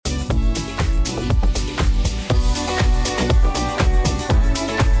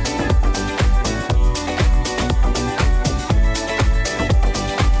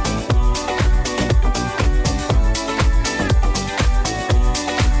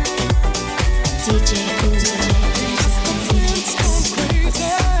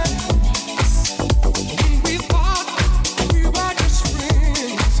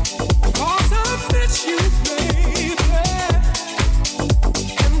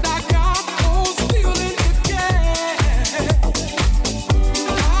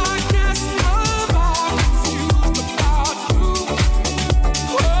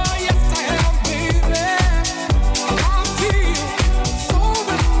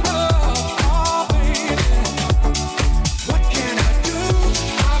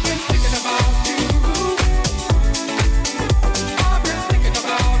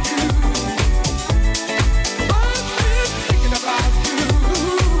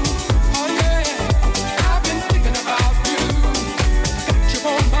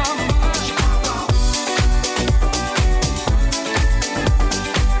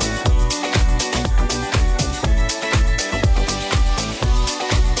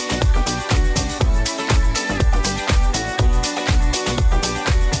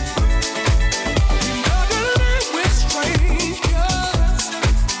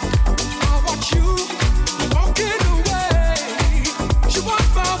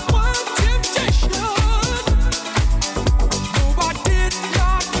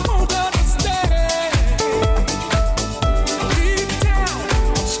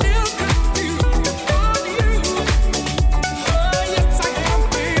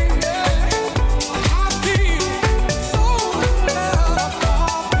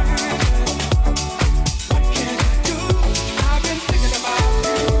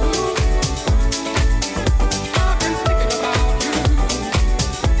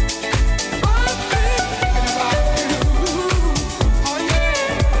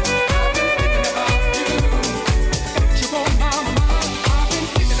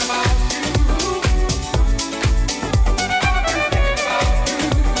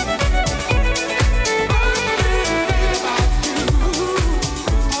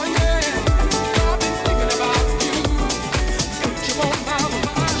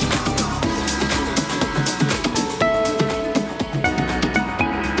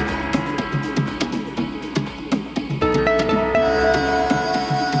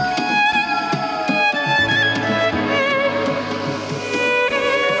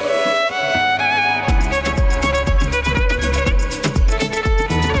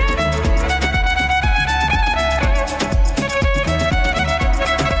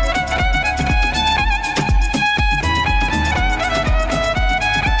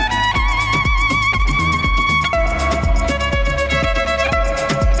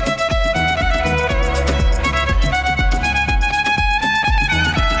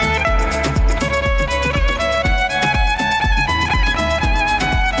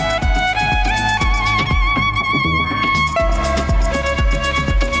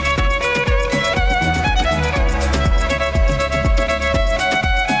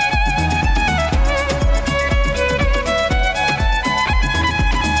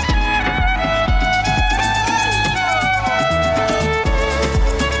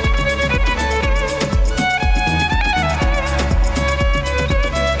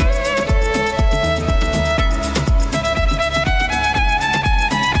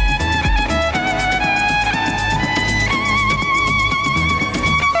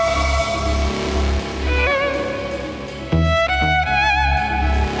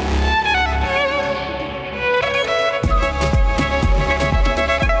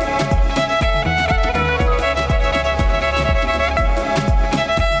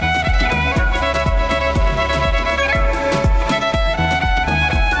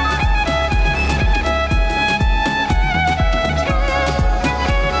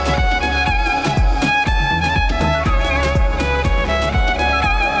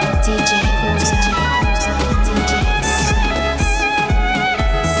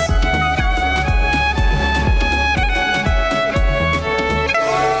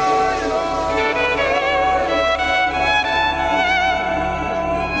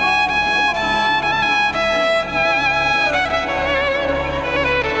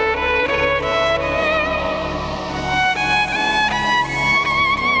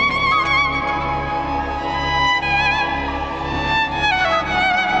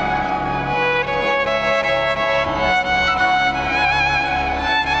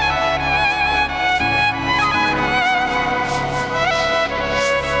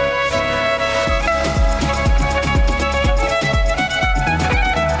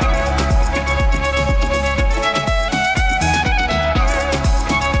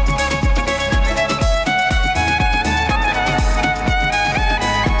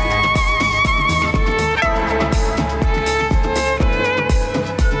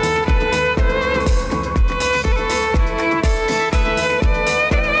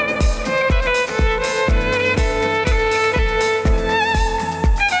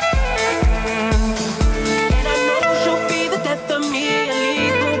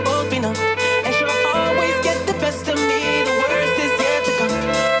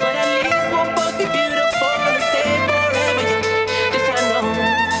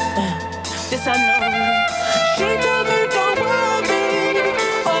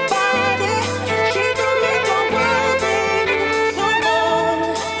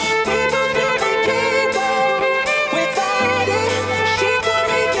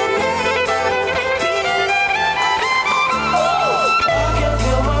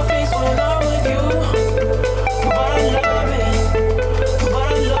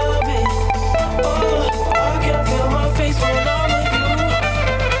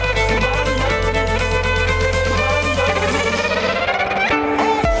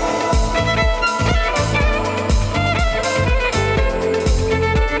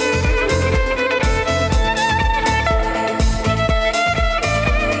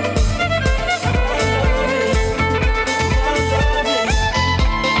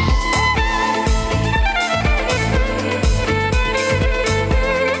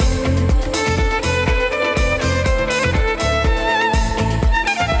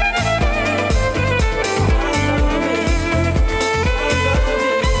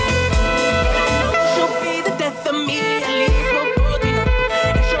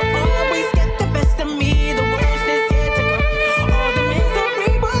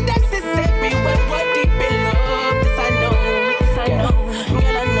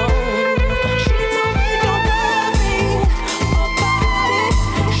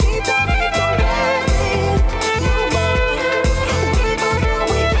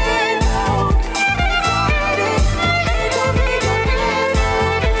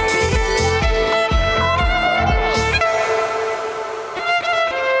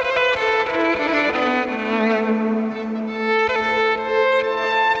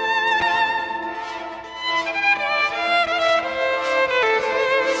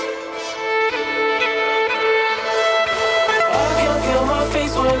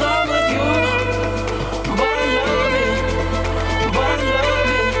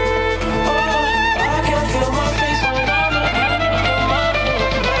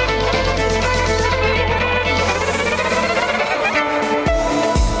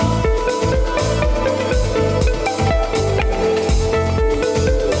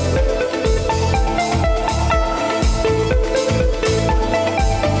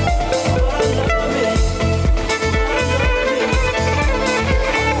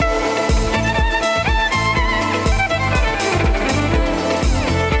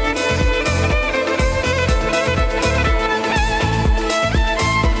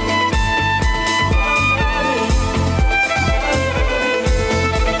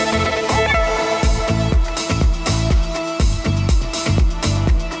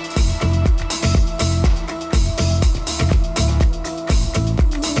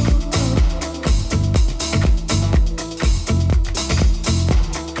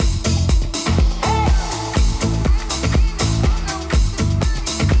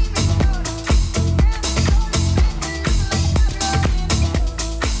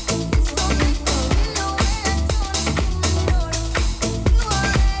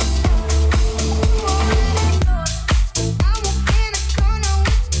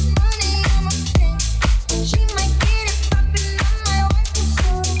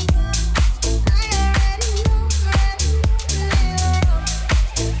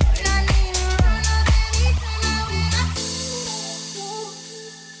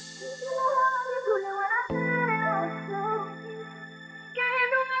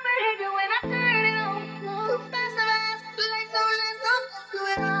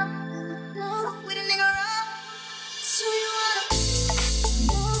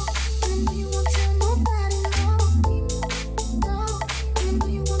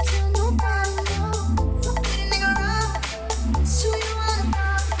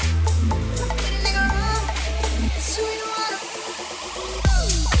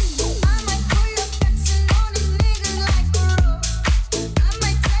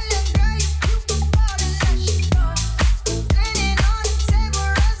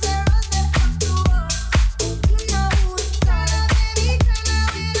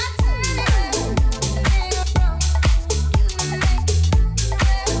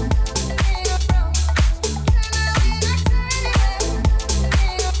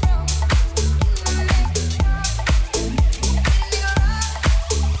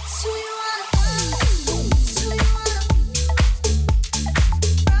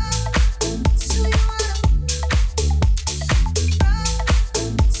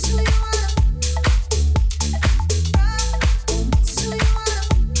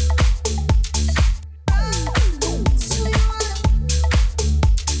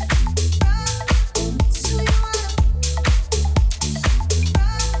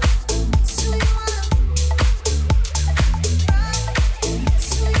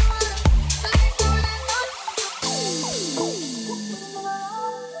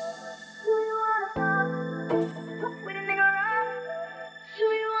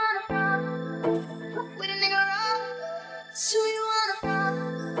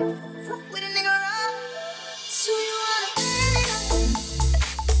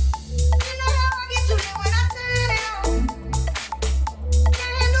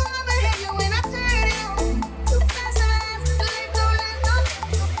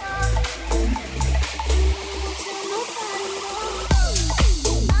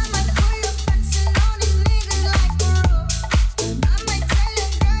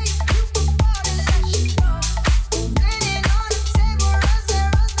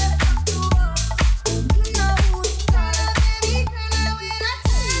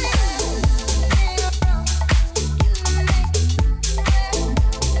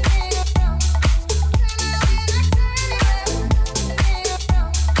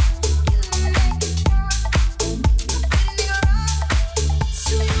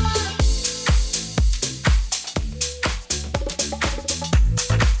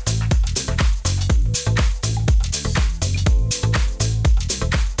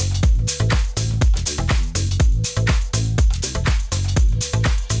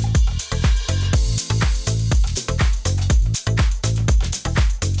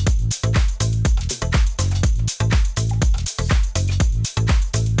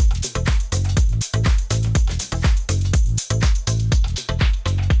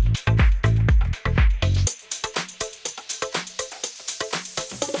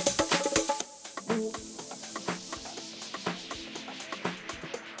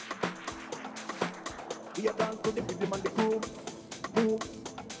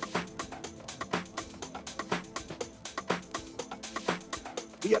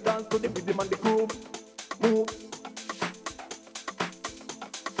We a dance to the rhythm and the groove. Move.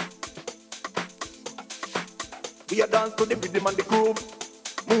 We a dance to the rhythm and the groove.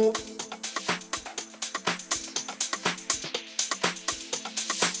 Move.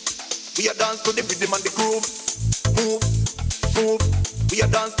 We a dance to the rhythm and the groove. Move. Move. We a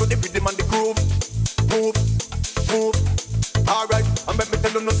dance to the rhythm and the groove. Move. Move. Alright, and let me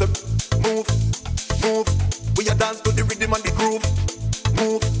tell you no say. Move. Move. We a dance to the rhythm and the groove.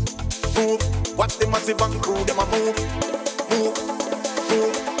 Move. Move. Watch the massive and crew, them a move. Move.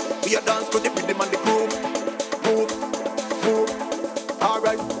 Move. We a dance to the rhythm and the groove. Move. Move.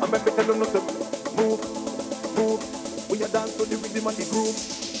 Alright, and let me tell you no say. Move. Move. We a dance to the rhythm and the groove.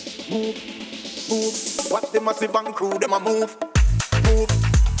 Move. Move. Watch the massive and crew, them a move. Move.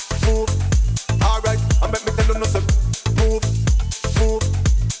 Move. Alright, and let me tell you no say. Move. Move.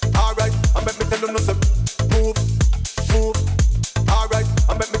 Alright, and let me tell you no say. Move. Move. Alright,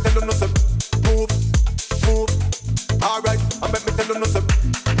 and let me tell you no say. Move. Move. Alright, and let me tell you no say.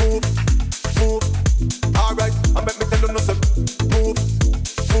 Move. Move. Alright, and let me tell you no say. Move.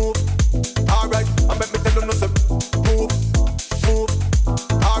 Move. Alright, and let me tell you no say. Move. Move.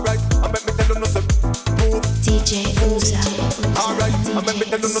 Alright, and let me tell you no say. Move. DJ UZO. Alright, and let me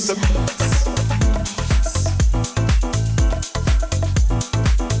tell you no say.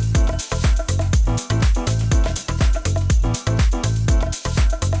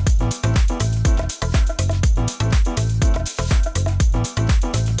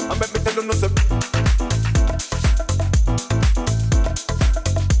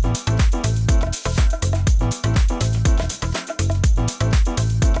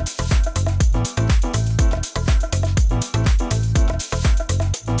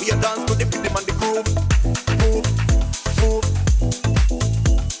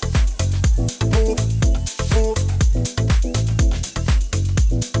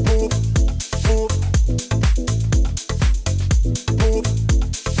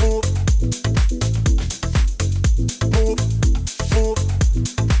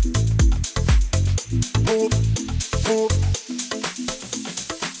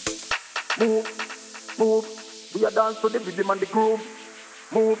 To the rhythm and the groove.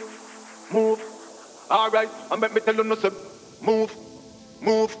 Move, move. Alright, and let me tell you no say. Move,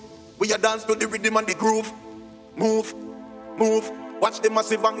 move. We a dance to the rhythm and the groove. Move, move. Watch the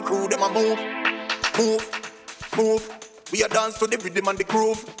massive and crew, them a move. Move, move. We a dance to the rhythm and the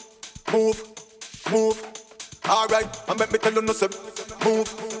groove. Move, move. Alright, and let me tell you no say. Move,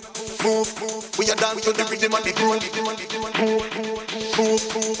 move. We a dance to the rhythm and the groove. Move,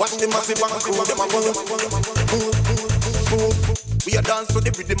 move. Watch the massive and crew, them a move. Move. Move. We a dance to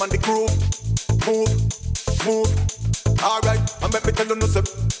the rhythm and the groove. Move, move. Alright, and let me tell you no say.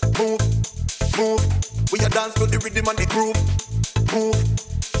 Move, move. We a dance to the rhythm and the groove. Move,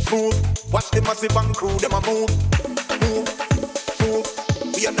 move. Watch the massive and crew, them a move. Move, move.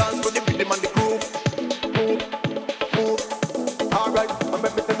 We a dance to the rhythm and the groove. Move, move. Alright, and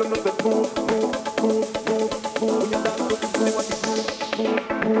let me tell you no say. Move, move, move, move, move. We a dance to the rhythm and the groove. Move,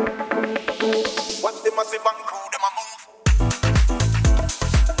 move, move. Watch the massive and crew, them a move.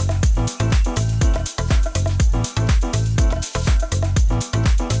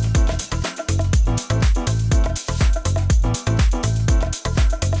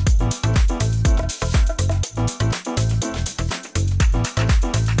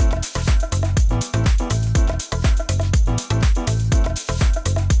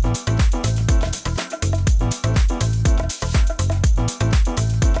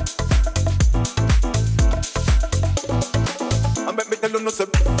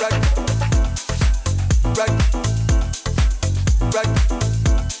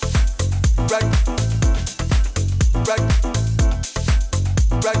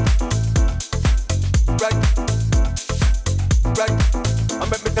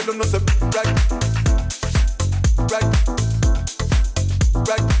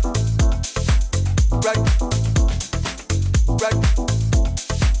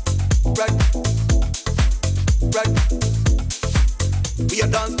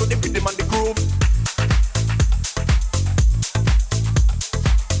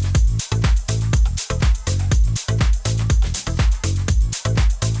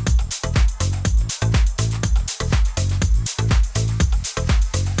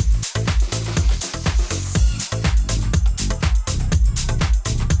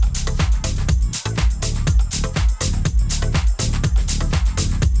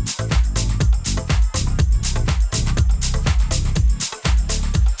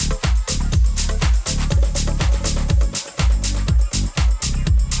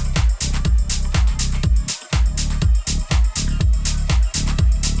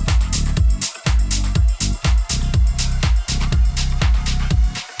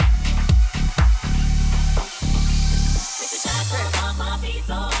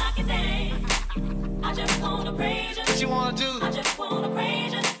 Ready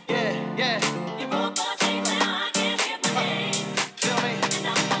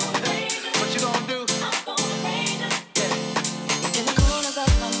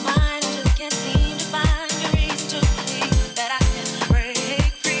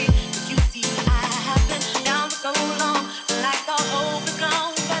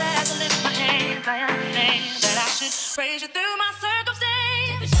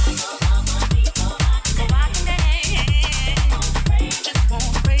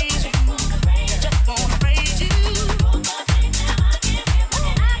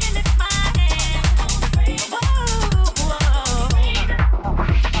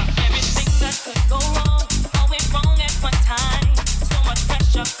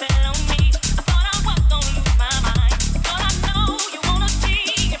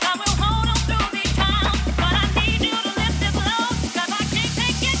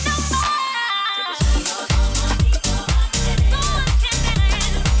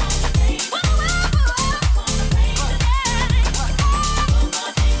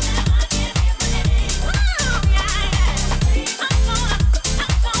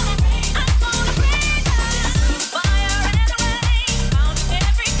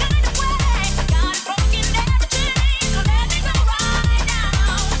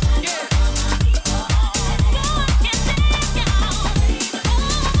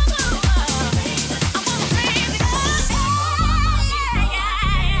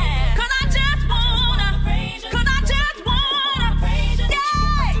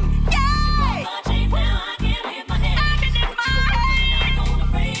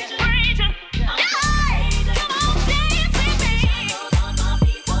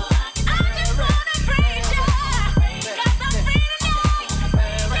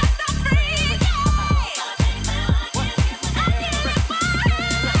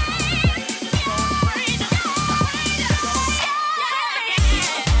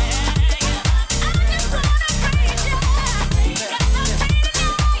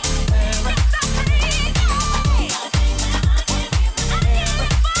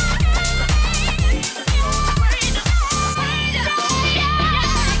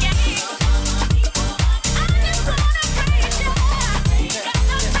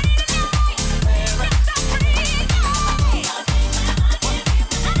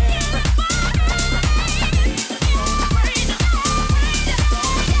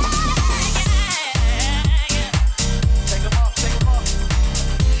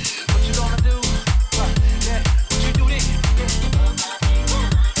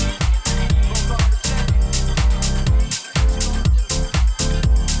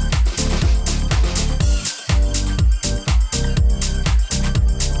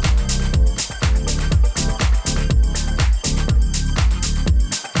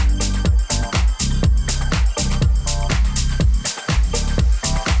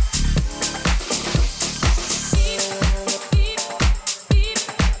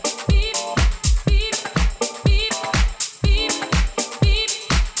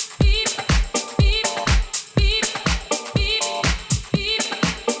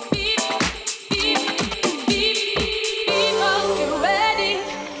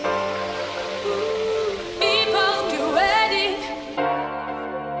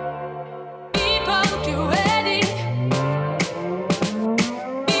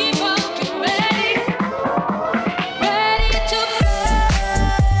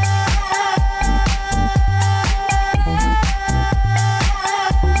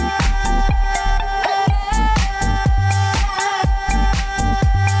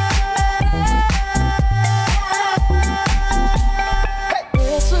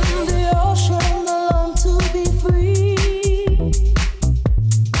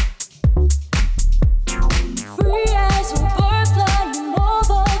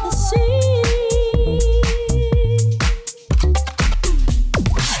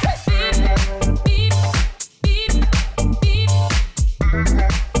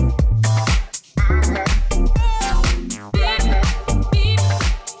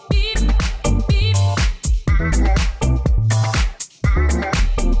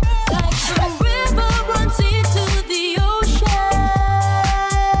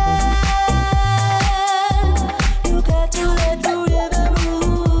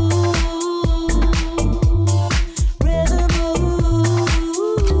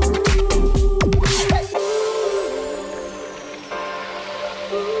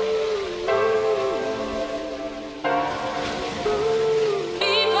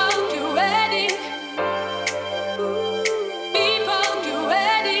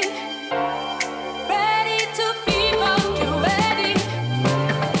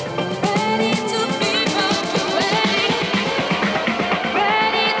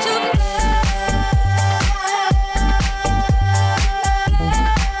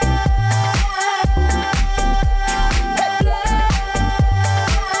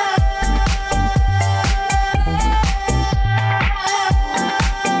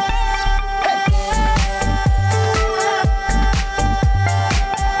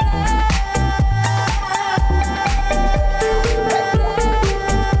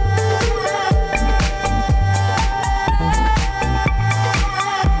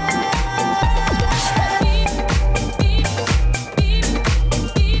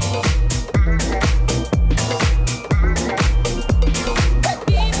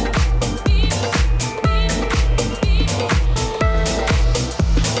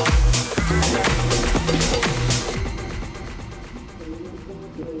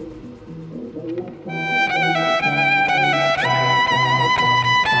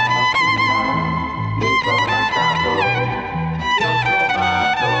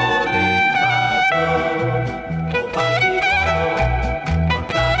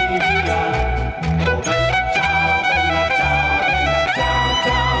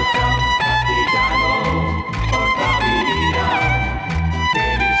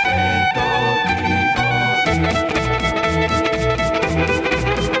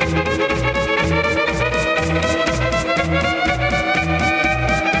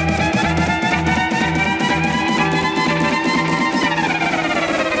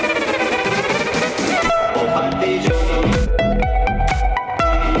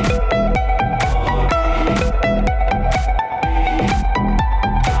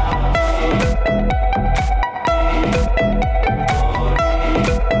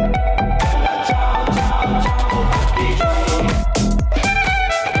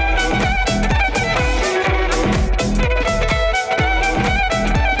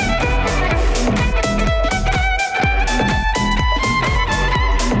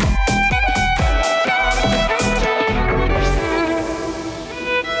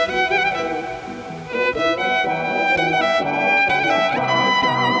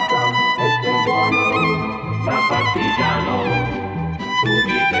partigiano, tu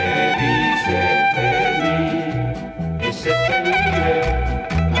mi devi seppellire e seppellire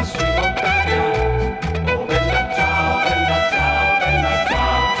lassù in montagna. Oh bella ciao, bella ciao, bella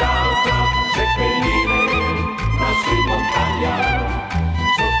ciao, ciao, ciao, seppellire lassù in montagna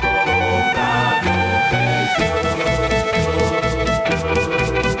sotto l'ombra di un bel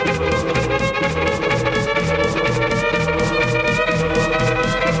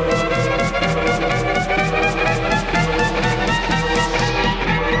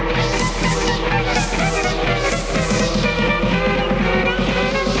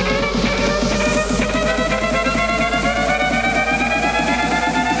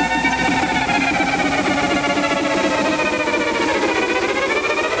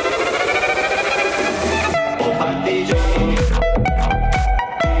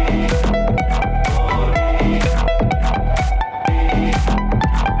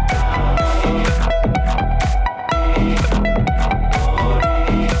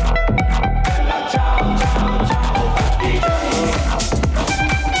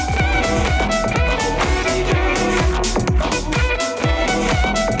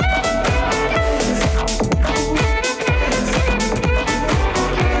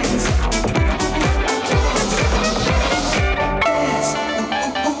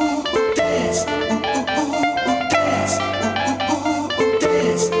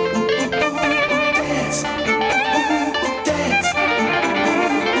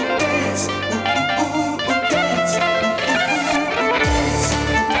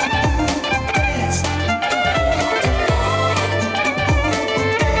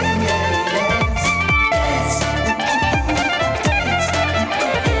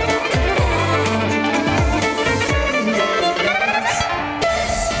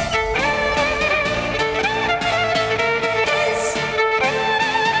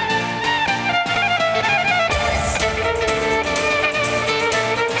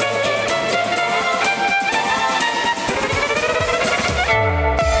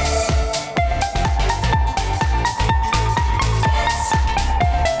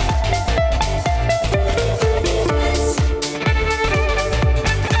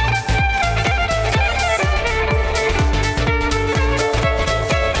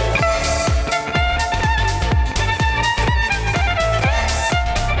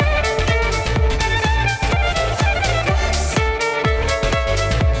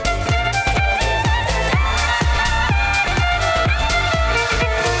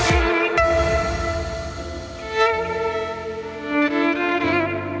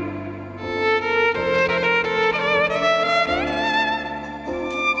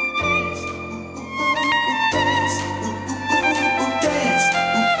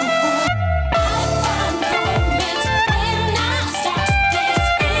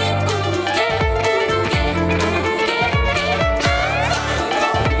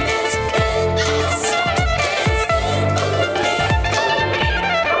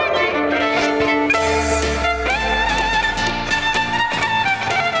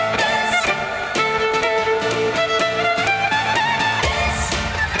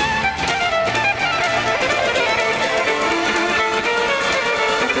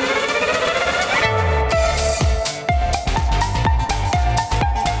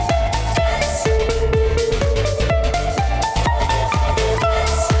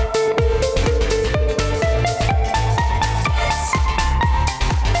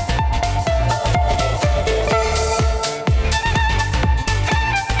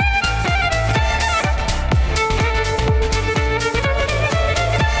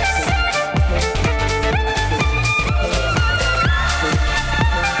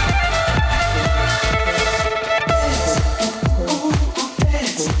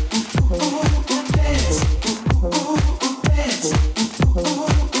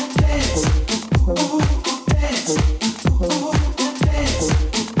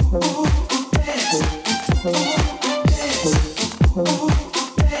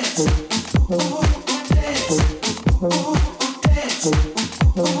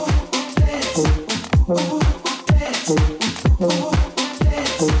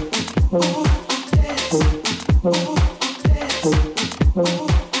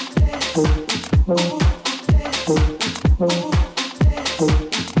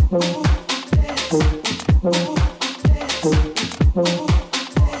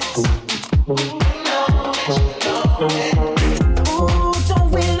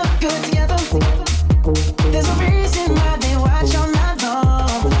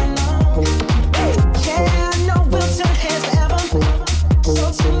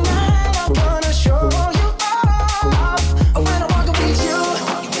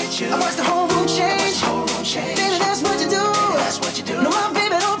I watch the whole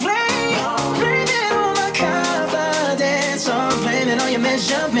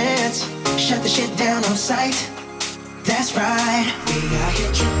That's right. We out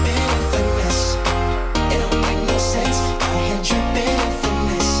here tripping in finesse. It don't make no sense. Out here tripping in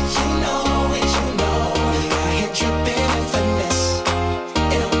finesse. You know it, you know. We out here tripping in finesse.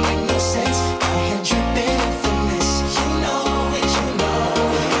 It don't make no sense. Out here tripping in finesse. You know it, you know.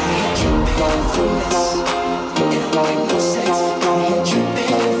 We out here tripping in finesse. It don't make no sense. Out here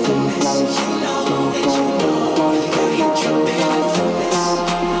tripping in finesse. You know it, you know. We out here tripping in finesse.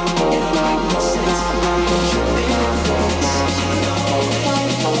 It don't make no sense. Out here tripping in finesse. You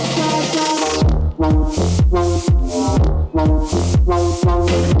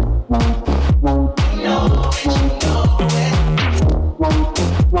know it, you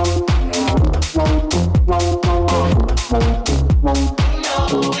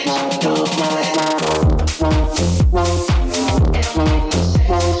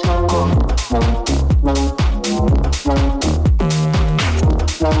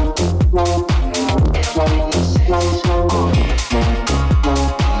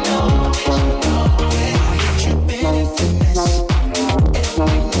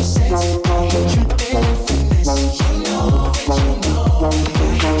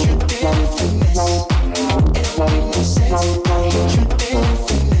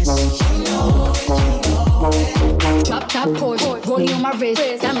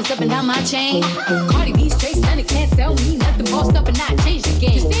chain. Cardi B straight stunning, can't tell me nothing. Bossed up and not changed the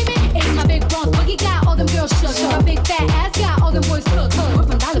game. You see me? It's my big bronze boogie, got all them girls shook. My big fat ass got all them boys cooked. We're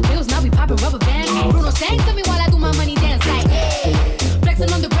from dollar bills, now we popping rubber bands. Bruno sang to me while I do my money dance like, hey.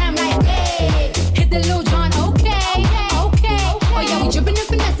 Flexing on the gram like, hey. Hit the Lil Jon, okay, okay. Oh yeah, we dripping and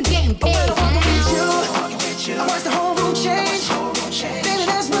finessing, getting paid. I watch the whole room change. Baby,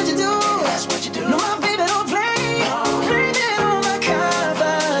 that's what you do. No, my baby don't play. Blaming on my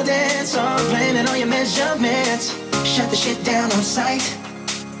confidence, or blaming on your measurements. Shut the shit down on sight.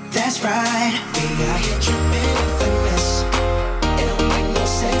 That's right. We out here tripping in finesse. It don't make no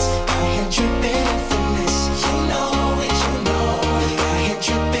sense. Out here tripping in finesse. You know it, you know. We out here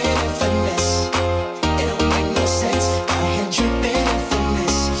tripping in finesse. It don't make no sense. Out here tripping in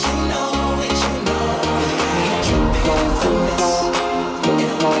finesse. You know it, you know. We out here tripping in finesse. It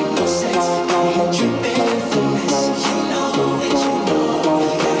don't make no sense. Out here tripping in finesse. You know it, you know. We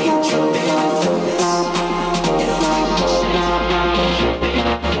out here tripping in finesse. It don't make no sense.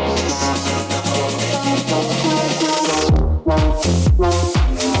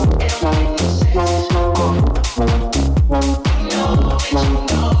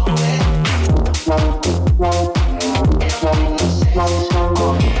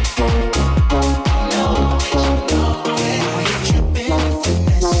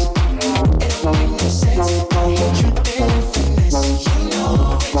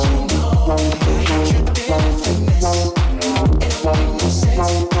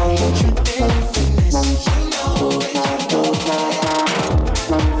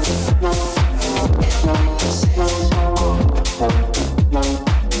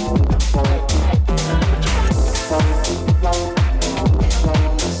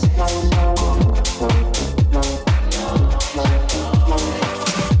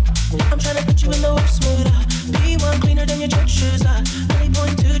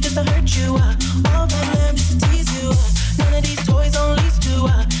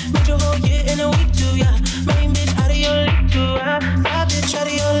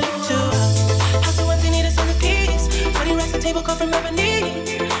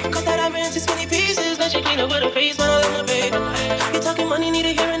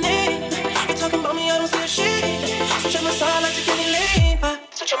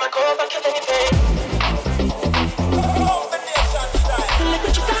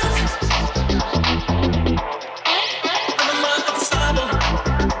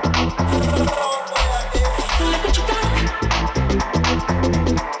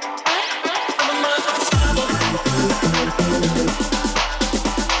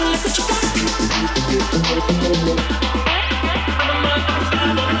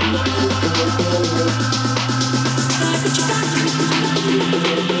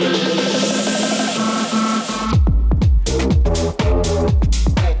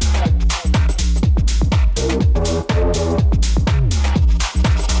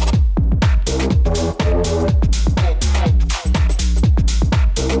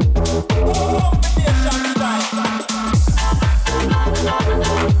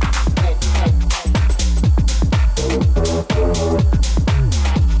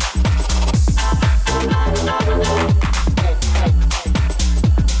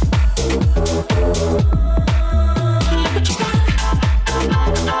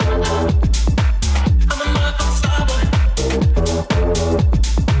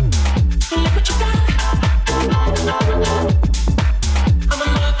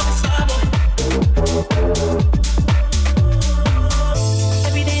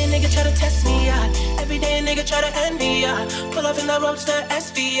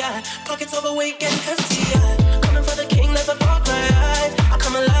 Pockets overweight, getting hefty. Coming for the king, that's a far cry. I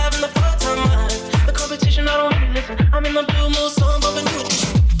come alive in the part-time. The competition, I don't really listen. I'm in my blue mood, so I'm bumping new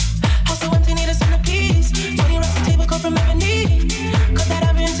edition. House so empty, need a centerpiece. 20 racks a table, come from ebony. Cut that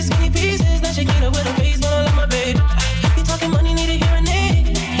ivory into skinny pieces. Now she clean up with a face, but I love my baby. You talking money, need a hearing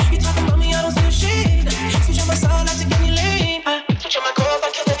aid. You talking about me, I don't see a shade. Switch on my soul, I take any lane. Switch on my girl,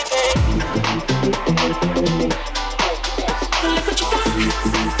 I kill anything. Look what you got.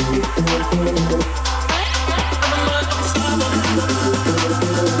 I'm a motherfucking star boy.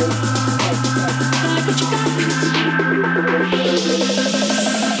 Look what you got.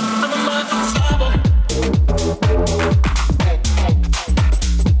 I'm a motherfucking star boy.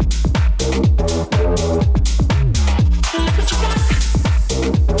 Look what you got.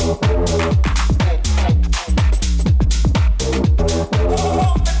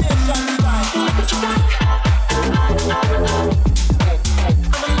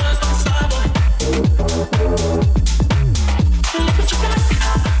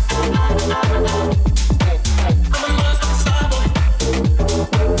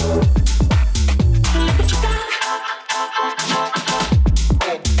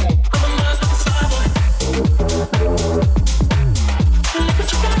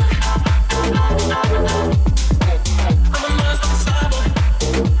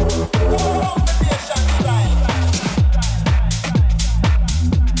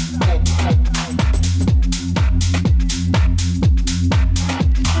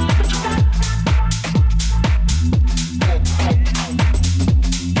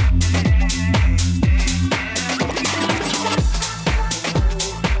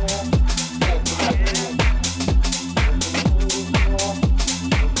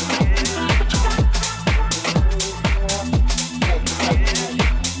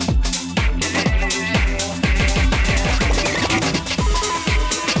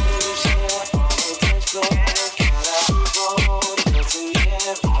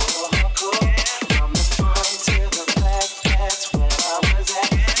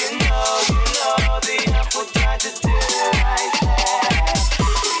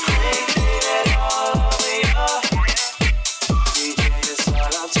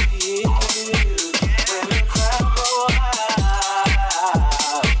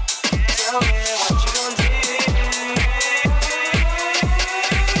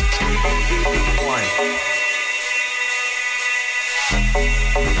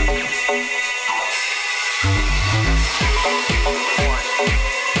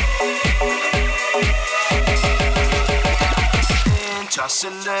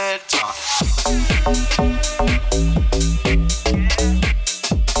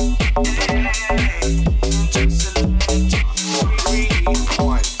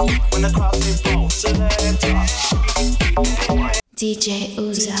 DJ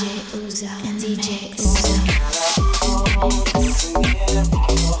UZO and DJ UZO.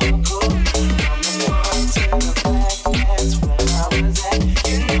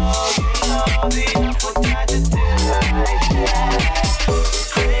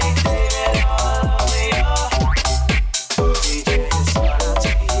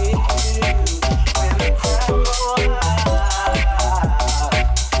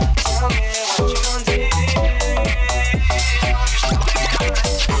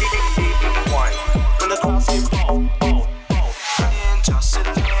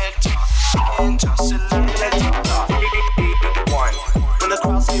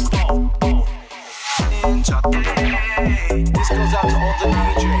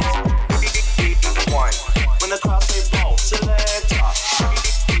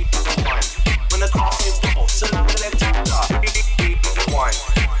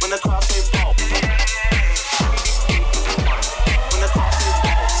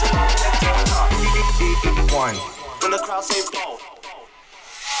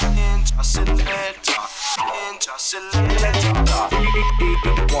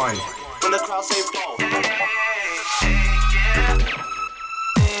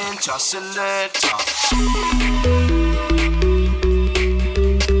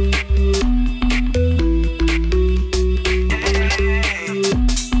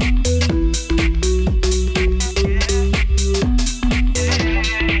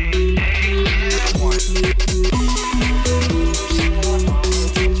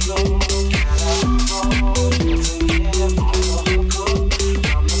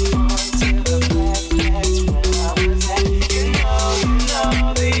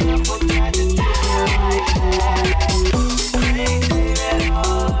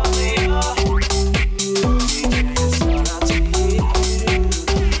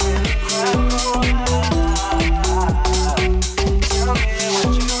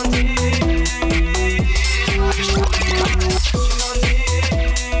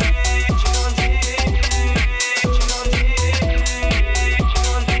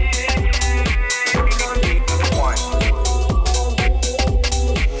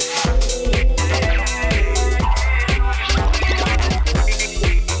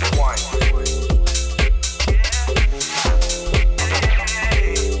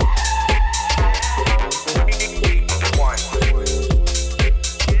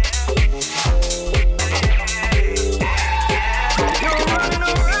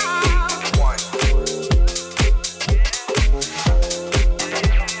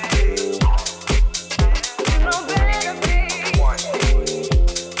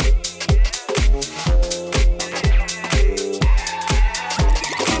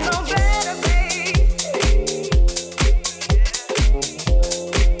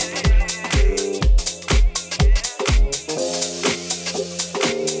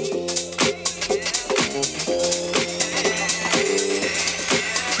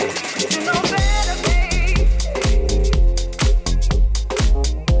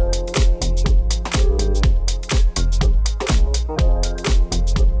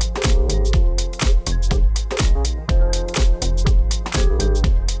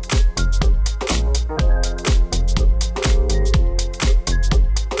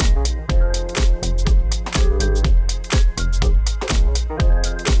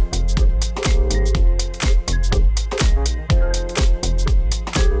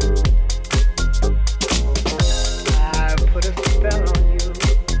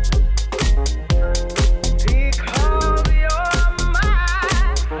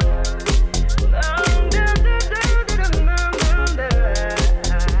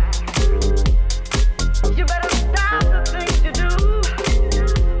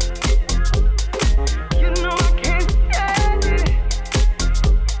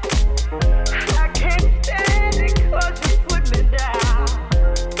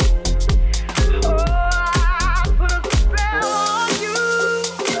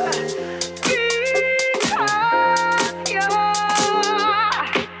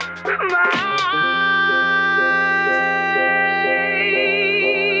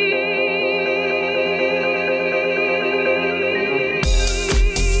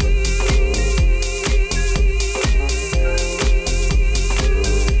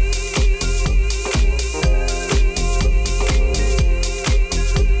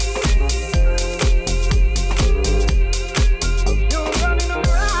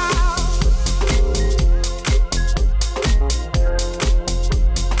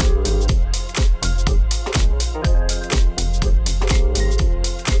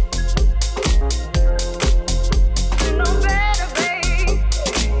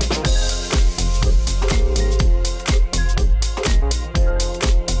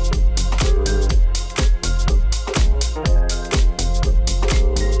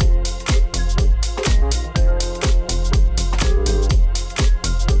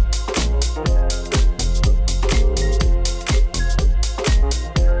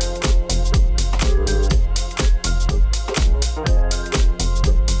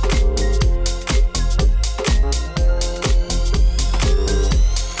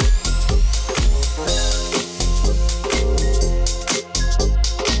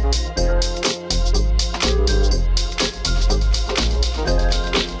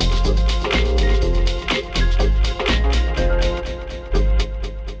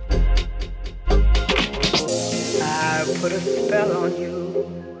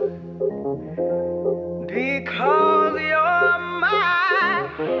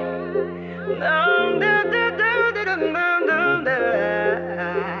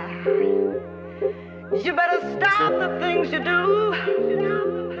 You better stop the things you do.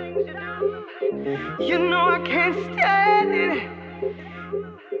 You know I can't stand it.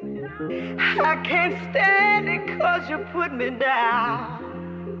 I can't stand it 'cause you put me down.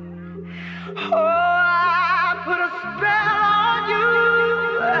 Oh, I put a spell on you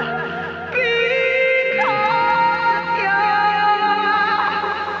because you're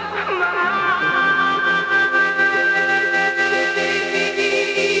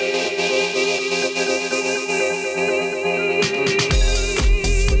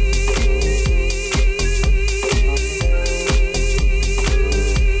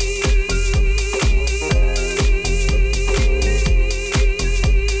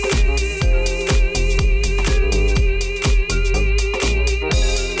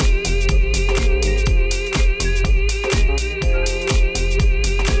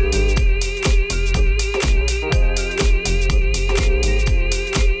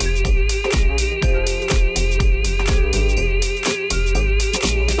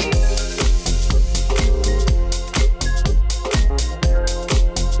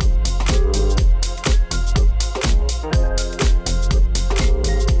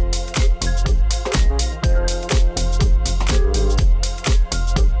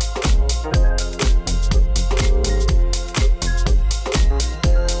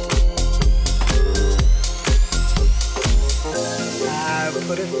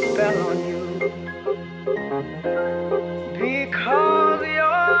put a spell on you because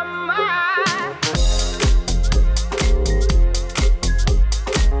you're mine.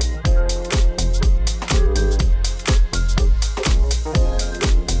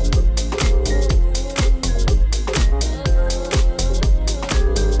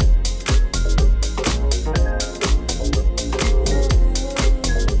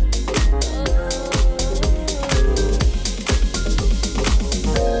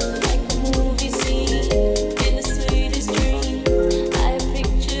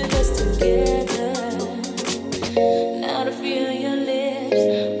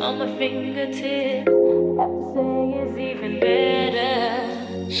 Fingertips, have to say it's even better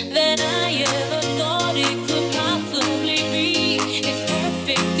than I ever thought it could possibly be. It's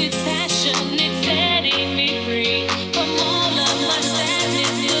perfect, it's passion, it's setting me free from all of my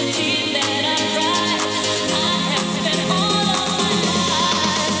sadness, the tears that I cried. I have spent all of my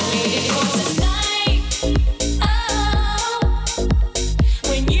life waiting for tonight. Oh,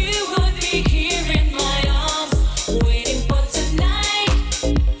 when you would be here in my arms, waiting for tonight.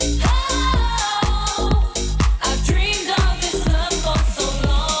 I've dreamed of this love for so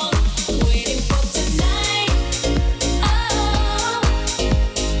long, waiting for tonight.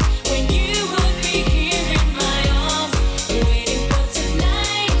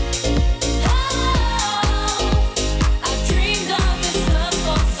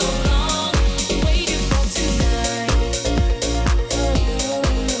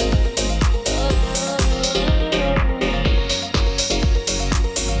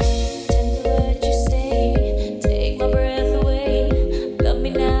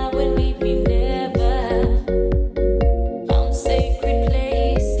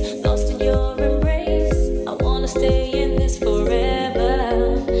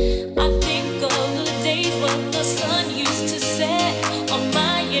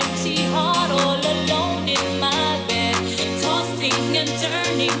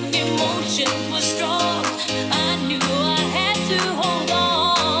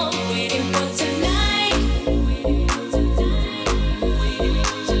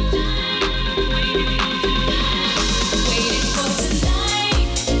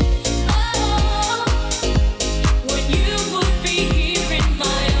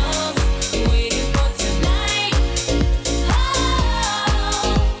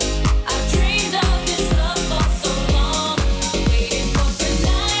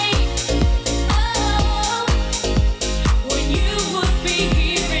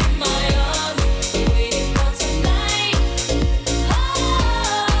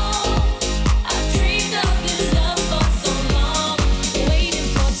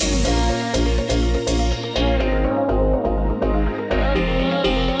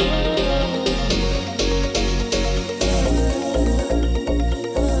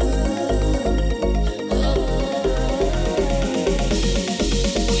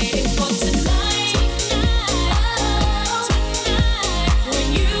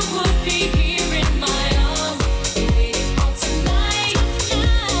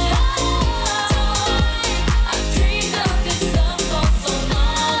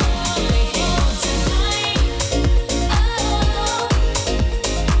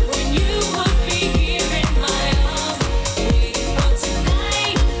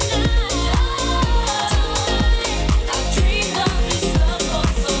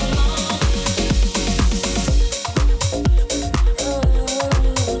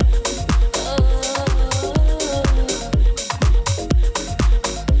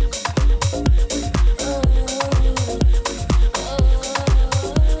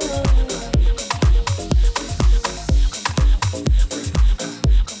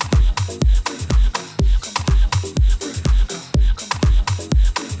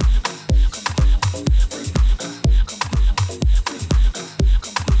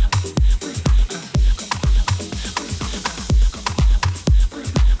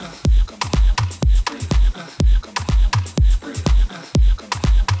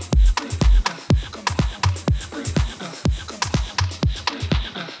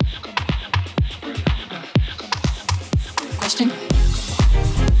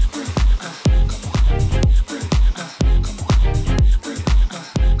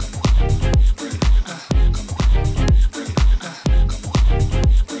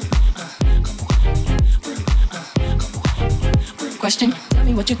 Tell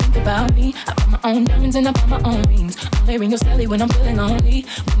me what you think about me. I buy my own diamonds and I buy my own rings. Only ring your celly when I'm feeling lonely.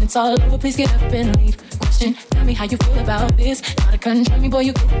 When it's all over, please get up and leave. Question, tell me how you feel about this. Try to control me, boy,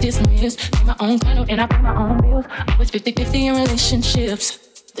 you get dismissed. Pay my own condo and I pay my own bills. Always 50-50 in relationships.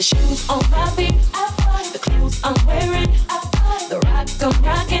 The shoes on my feet, the clothes I'm wearing, the rock I'm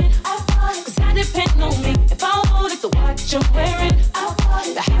rocking. Cause I depend on me if I want it, the watch I'm wearing,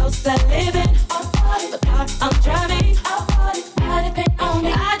 the house I live in, the car I'm driving. I depend on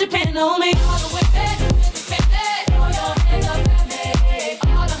me, I depend on me. All the way back, throw your hands up at me.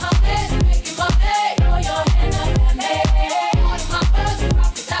 All the homies making money, throw your hands up at me. All the mamas who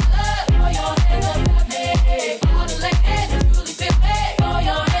rock the dollar, throw your hands up at me. All the ladies who truly feel me, throw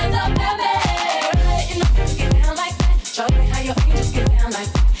your hands up at me. Girl, I didn't know you could get down like that. Charlie, how your angels get down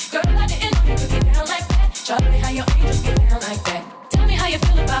like that. Girl, I didn't know you could get down like that. Charlie, how your angels get down like that. Tell me how you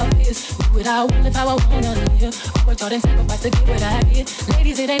feel about this. Who would I want if I wanna live? I worked hard and sacrificed to get what I get.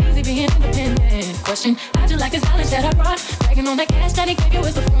 Ladies, it ain't easy being independent. Question, how'd you like this knowledge that I brought? Bragging on that cash that he gave you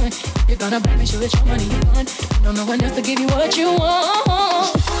is the front. If you're gonna brag, make sure it's your money you want. You don't know one else to give you what you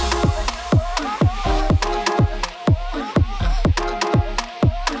want.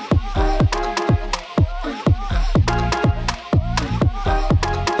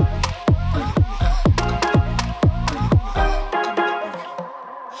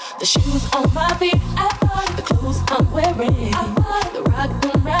 The shoes on my feet, the clothes I'm wearing, the rock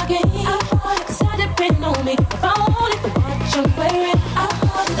I'm rocking. Cause I depend on me if I want it, the watch I'm wearing,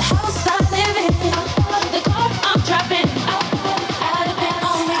 the house I live in, the car I'm driving. I depend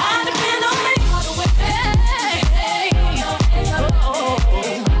on me, I depend on me. All the way back,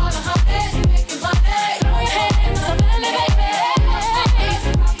 all the homies making money. Throw your hands up at me, baby.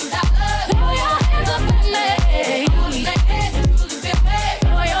 Throw your hands up at me. Throw your hands up at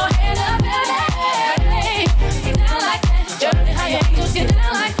me. Get down like that. Charlie, how your angels get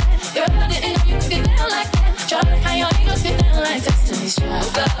down like that. Girl, I didn't know you could get down like that. Charlie, how your angels get down like that. Destiny's Child.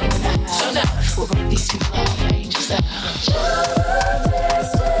 Show now. We'll bring these two angels out.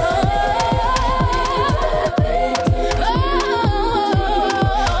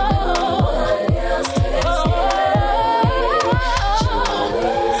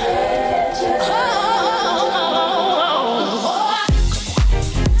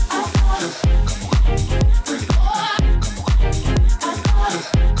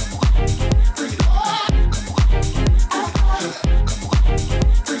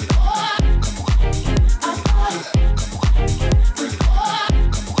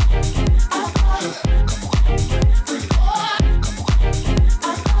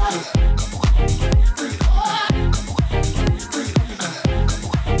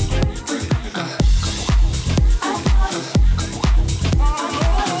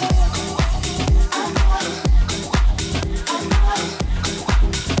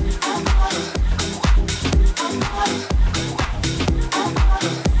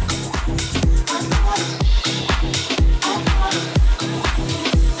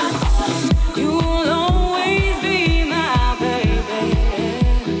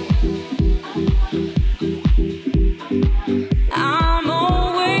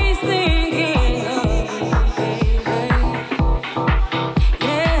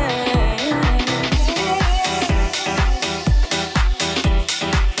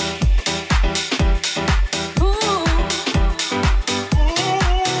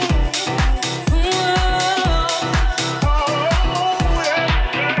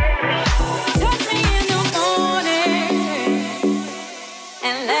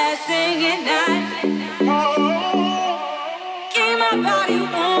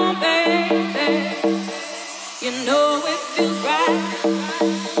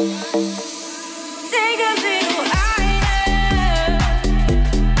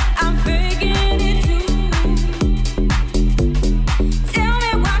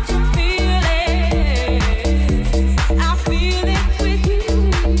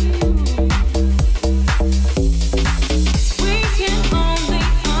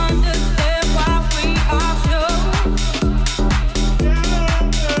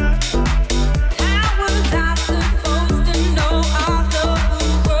 I was not supposed to know all the